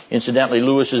 Incidentally,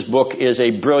 Lewis's book is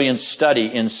a brilliant study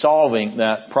in solving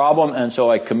that problem, and so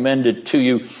I commend it to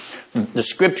you. The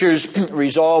scriptures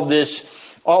resolve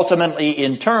this ultimately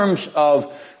in terms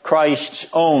of Christ's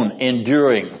own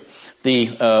enduring the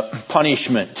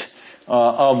punishment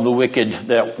of the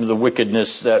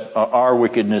wickedness that our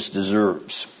wickedness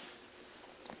deserves.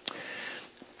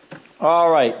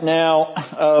 All right, now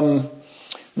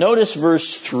notice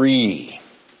verse 3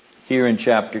 here in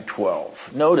chapter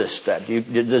 12. Notice that.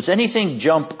 Does anything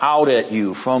jump out at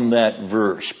you from that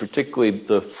verse, particularly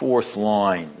the fourth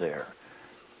line there?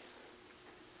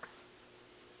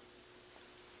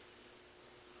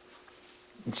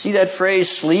 See that phrase,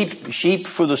 sheep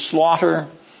for the slaughter?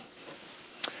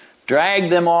 Drag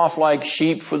them off like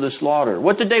sheep for the slaughter.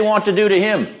 What did they want to do to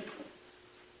him?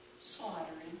 Slaughtering.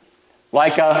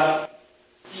 Like a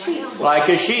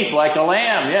sheep, like a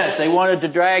lamb. Yes, they wanted to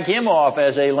drag him off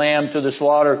as a lamb to the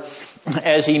slaughter,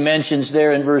 as he mentions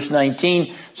there in verse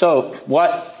 19. So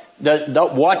what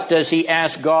does he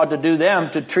ask God to do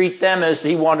them? To treat them as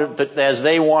they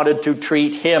wanted to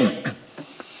treat him.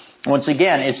 Once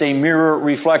again, it's a mirror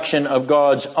reflection of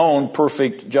God's own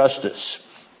perfect justice.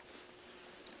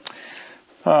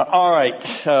 All right.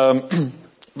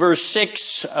 Verse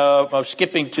 6, I'm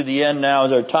skipping to the end now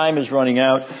as our time is running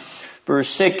out. Verse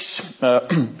 6,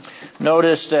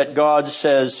 notice that God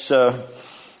says,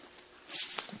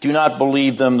 do not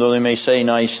believe them, though they may say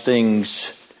nice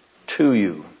things to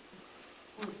you.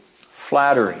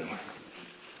 Flattery.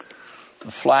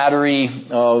 The flattery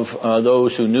of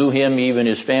those who knew him, even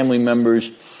his family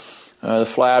members. The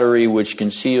flattery which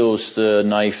conceals the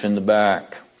knife in the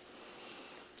back.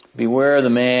 Beware the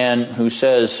man who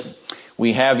says,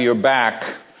 we have your back,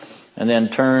 and then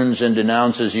turns and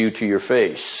denounces you to your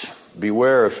face.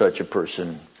 Beware of such a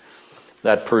person.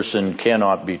 That person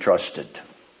cannot be trusted.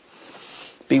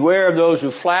 Beware of those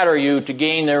who flatter you to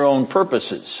gain their own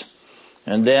purposes,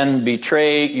 and then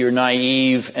betray your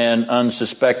naive and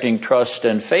unsuspecting trust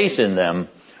and faith in them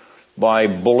by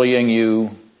bullying you,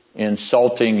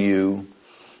 insulting you,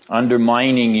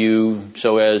 undermining you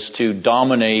so as to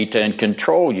dominate and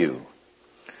control you.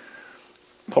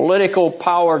 Political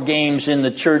power games in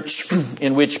the church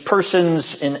in which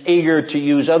persons eager to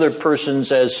use other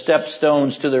persons as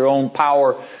stepstones to their own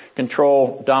power,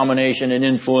 control, domination, and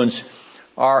influence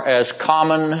are as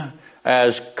common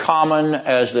as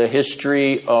the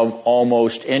history of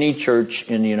almost any church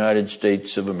in the United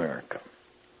States of America.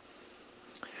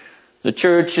 The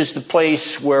church is the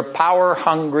place where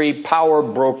power-hungry power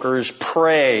brokers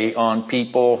prey on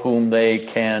people whom they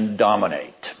can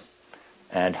dominate.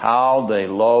 And how they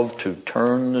love to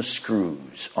turn the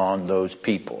screws on those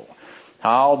people.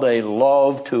 How they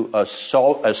love to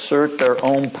assert their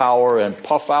own power and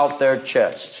puff out their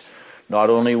chests. Not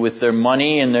only with their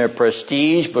money and their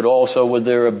prestige, but also with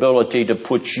their ability to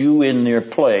put you in their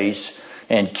place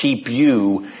and keep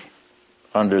you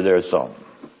under their thumb.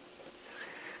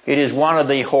 It is one of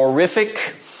the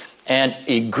horrific and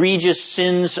egregious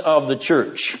sins of the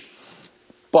church.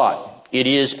 But it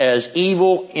is as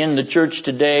evil in the church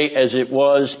today as it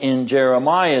was in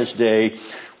Jeremiah's day,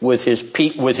 with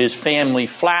his family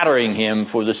flattering him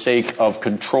for the sake of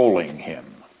controlling him.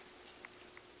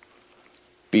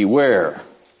 Beware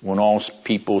when all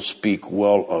people speak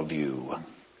well of you.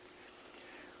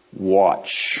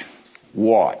 Watch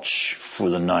for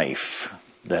the knife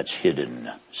that's hidden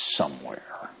somewhere.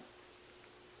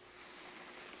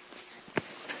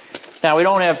 Now, we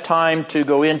don't have time to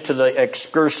go into the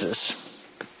excursus,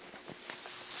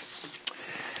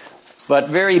 but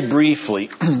very briefly,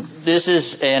 this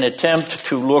is an attempt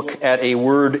to look at a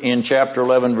word in chapter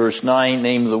 11, verse 9,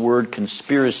 named the word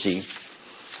conspiracy,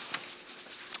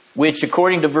 which,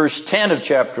 according to verse 10 of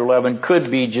chapter 11,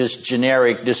 could be just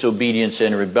generic disobedience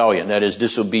and rebellion. That is,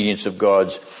 disobedience of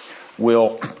God's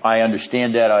will. I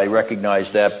understand that. I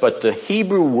recognize that. But the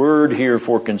Hebrew word here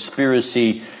for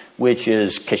conspiracy, which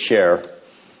is kasher,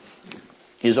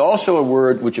 is also a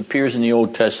word which appears in the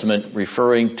Old Testament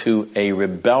referring to a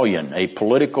rebellion, a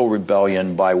political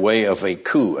rebellion by way of a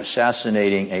coup,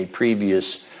 assassinating a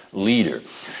previous leader.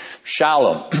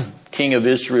 Shalom, king of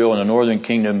Israel in the northern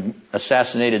kingdom,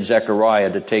 assassinated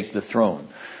Zechariah to take the throne.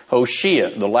 Hoshea,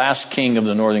 the last king of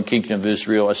the northern kingdom of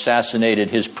Israel,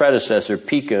 assassinated his predecessor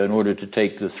Pekah in order to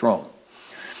take the throne.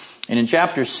 And in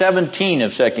chapter 17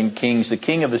 of 2 Kings, the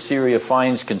king of Assyria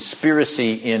finds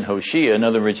conspiracy in Hoshea. In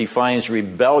other words, he finds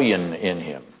rebellion in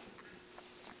him.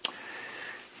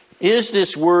 Is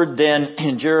this word then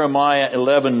in Jeremiah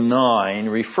 11:9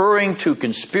 referring to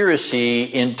conspiracy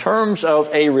in terms of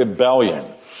a rebellion?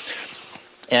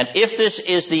 And if this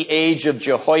is the age of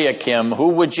Jehoiakim, who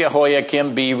would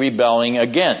Jehoiakim be rebelling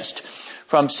against?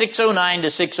 From 609 to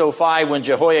 605, when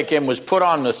Jehoiakim was put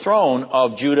on the throne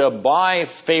of Judah by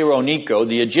Pharaoh Necho,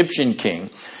 the Egyptian king,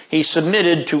 he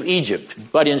submitted to Egypt.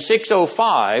 But in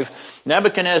 605,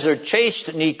 Nebuchadnezzar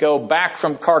chased Necho back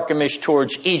from Carchemish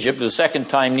towards Egypt. The second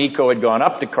time Necho had gone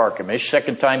up to Carchemish.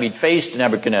 Second time he'd faced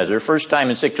Nebuchadnezzar. First time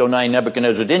in 609,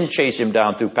 Nebuchadnezzar didn't chase him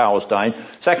down through Palestine.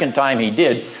 Second time he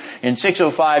did. In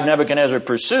 605, Nebuchadnezzar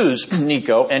pursues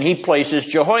Necho, and he places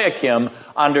Jehoiakim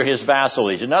under his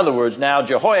vassalage. In other words, now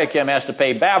Jehoiakim has to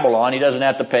pay Babylon. He doesn't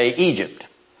have to pay Egypt.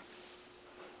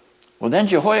 Well, then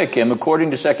Jehoiakim, according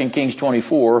to 2 Kings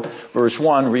 24, verse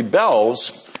 1,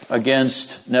 rebels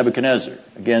against Nebuchadnezzar,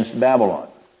 against Babylon.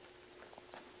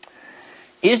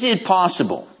 Is it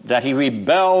possible that he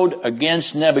rebelled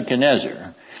against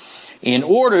Nebuchadnezzar in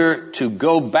order to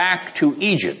go back to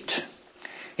Egypt?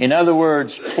 In other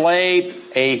words, play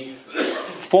a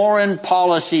foreign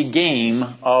policy game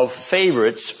of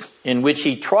favorites in which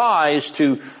he tries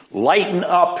to lighten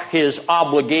up his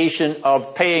obligation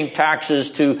of paying taxes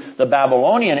to the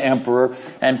Babylonian emperor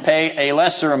and pay a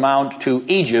lesser amount to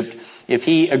Egypt if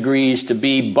he agrees to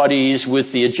be buddies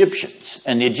with the Egyptians.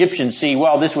 And the Egyptians see,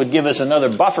 well, this would give us another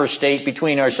buffer state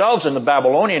between ourselves and the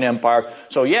Babylonian empire.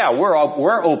 So yeah,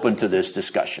 we're open to this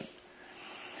discussion.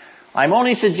 I'm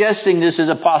only suggesting this is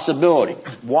a possibility.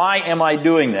 Why am I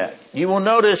doing that? You will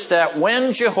notice that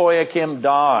when Jehoiakim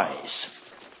dies,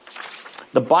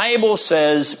 the Bible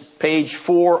says, page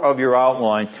 4 of your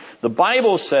outline, the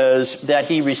Bible says that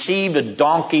he received a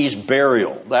donkey's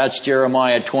burial. That's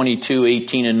Jeremiah 22,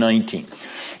 18 and 19.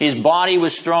 His body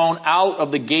was thrown out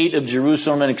of the gate of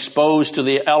Jerusalem and exposed to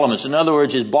the elements. In other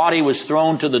words, his body was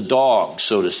thrown to the dogs,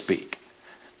 so to speak.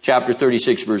 Chapter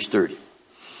 36, verse 30.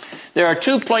 There are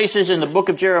two places in the book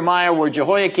of Jeremiah where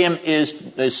Jehoiakim is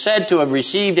said to have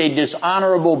received a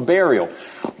dishonorable burial.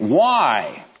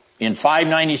 Why? In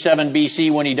 597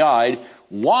 BC when he died,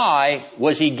 why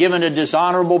was he given a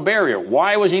dishonorable burial?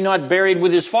 Why was he not buried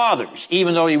with his fathers?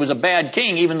 Even though he was a bad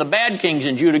king, even the bad kings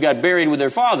in Judah got buried with their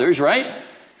fathers, right?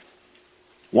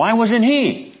 Why wasn't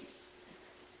he?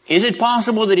 Is it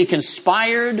possible that he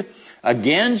conspired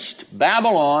against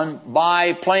Babylon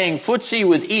by playing footsie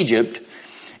with Egypt,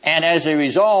 and as a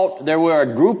result, there were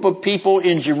a group of people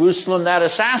in Jerusalem that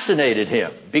assassinated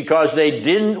him because they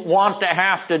didn't want to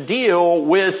have to deal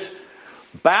with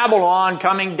Babylon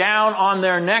coming down on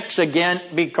their necks again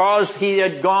because he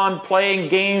had gone playing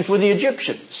games with the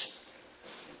Egyptians.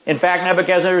 In fact,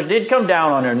 Nebuchadnezzar did come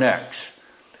down on their necks.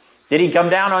 Did he come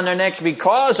down on their necks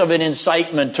because of an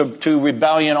incitement to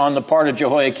rebellion on the part of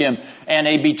Jehoiakim and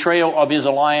a betrayal of his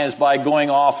alliance by going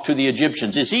off to the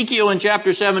Egyptians? Ezekiel in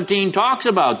chapter 17 talks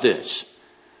about this.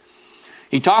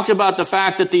 He talks about the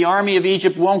fact that the army of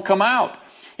Egypt won't come out.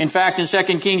 In fact, in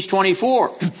 2 Kings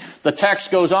 24, the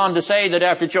text goes on to say that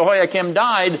after Jehoiakim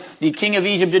died, the king of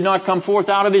Egypt did not come forth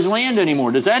out of his land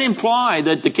anymore. Does that imply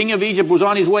that the king of Egypt was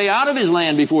on his way out of his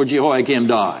land before Jehoiakim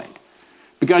died?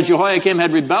 Because Jehoiakim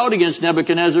had rebelled against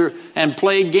Nebuchadnezzar and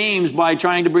played games by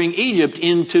trying to bring Egypt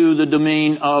into the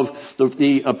domain of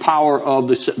the power of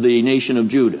the nation of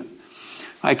Judah.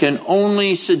 I can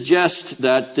only suggest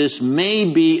that this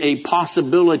may be a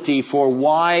possibility for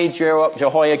why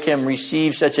Jehoiakim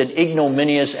received such an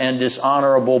ignominious and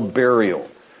dishonorable burial,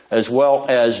 as well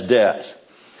as death.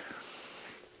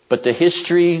 But the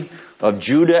history of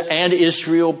Judah and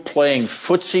Israel playing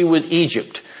footsie with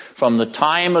Egypt, from the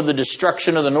time of the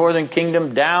destruction of the northern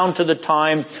kingdom down to the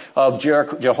time of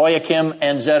Jehoiakim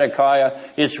and Zedekiah,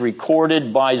 it's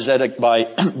recorded by Ezekiel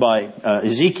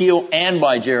and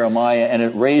by Jeremiah, and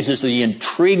it raises the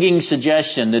intriguing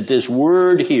suggestion that this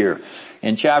word here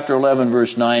in chapter 11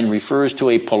 verse 9 refers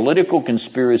to a political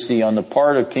conspiracy on the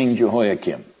part of King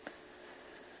Jehoiakim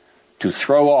to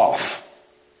throw off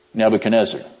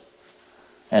Nebuchadnezzar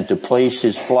and to place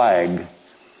his flag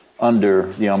under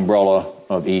the umbrella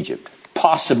of Egypt.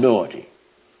 Possibility.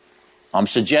 I'm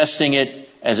suggesting it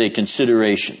as a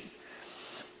consideration.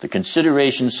 The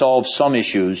consideration solves some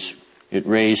issues. It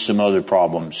raised some other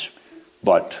problems.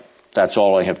 But that's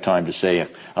all I have time to say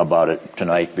about it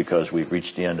tonight because we've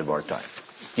reached the end of our time.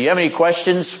 Do you have any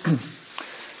questions?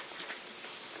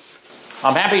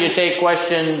 I'm happy to take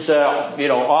questions,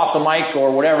 off the mic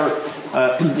or whatever,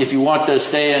 if you want to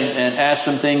stay and ask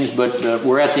some things, but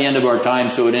we're at the end of our time,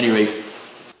 so at any rate.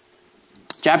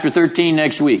 Chapter 13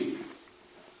 next week.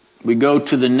 We go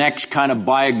to the next kind of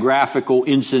biographical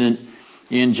incident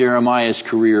in Jeremiah's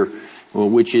career,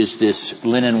 which is this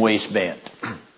linen waistband.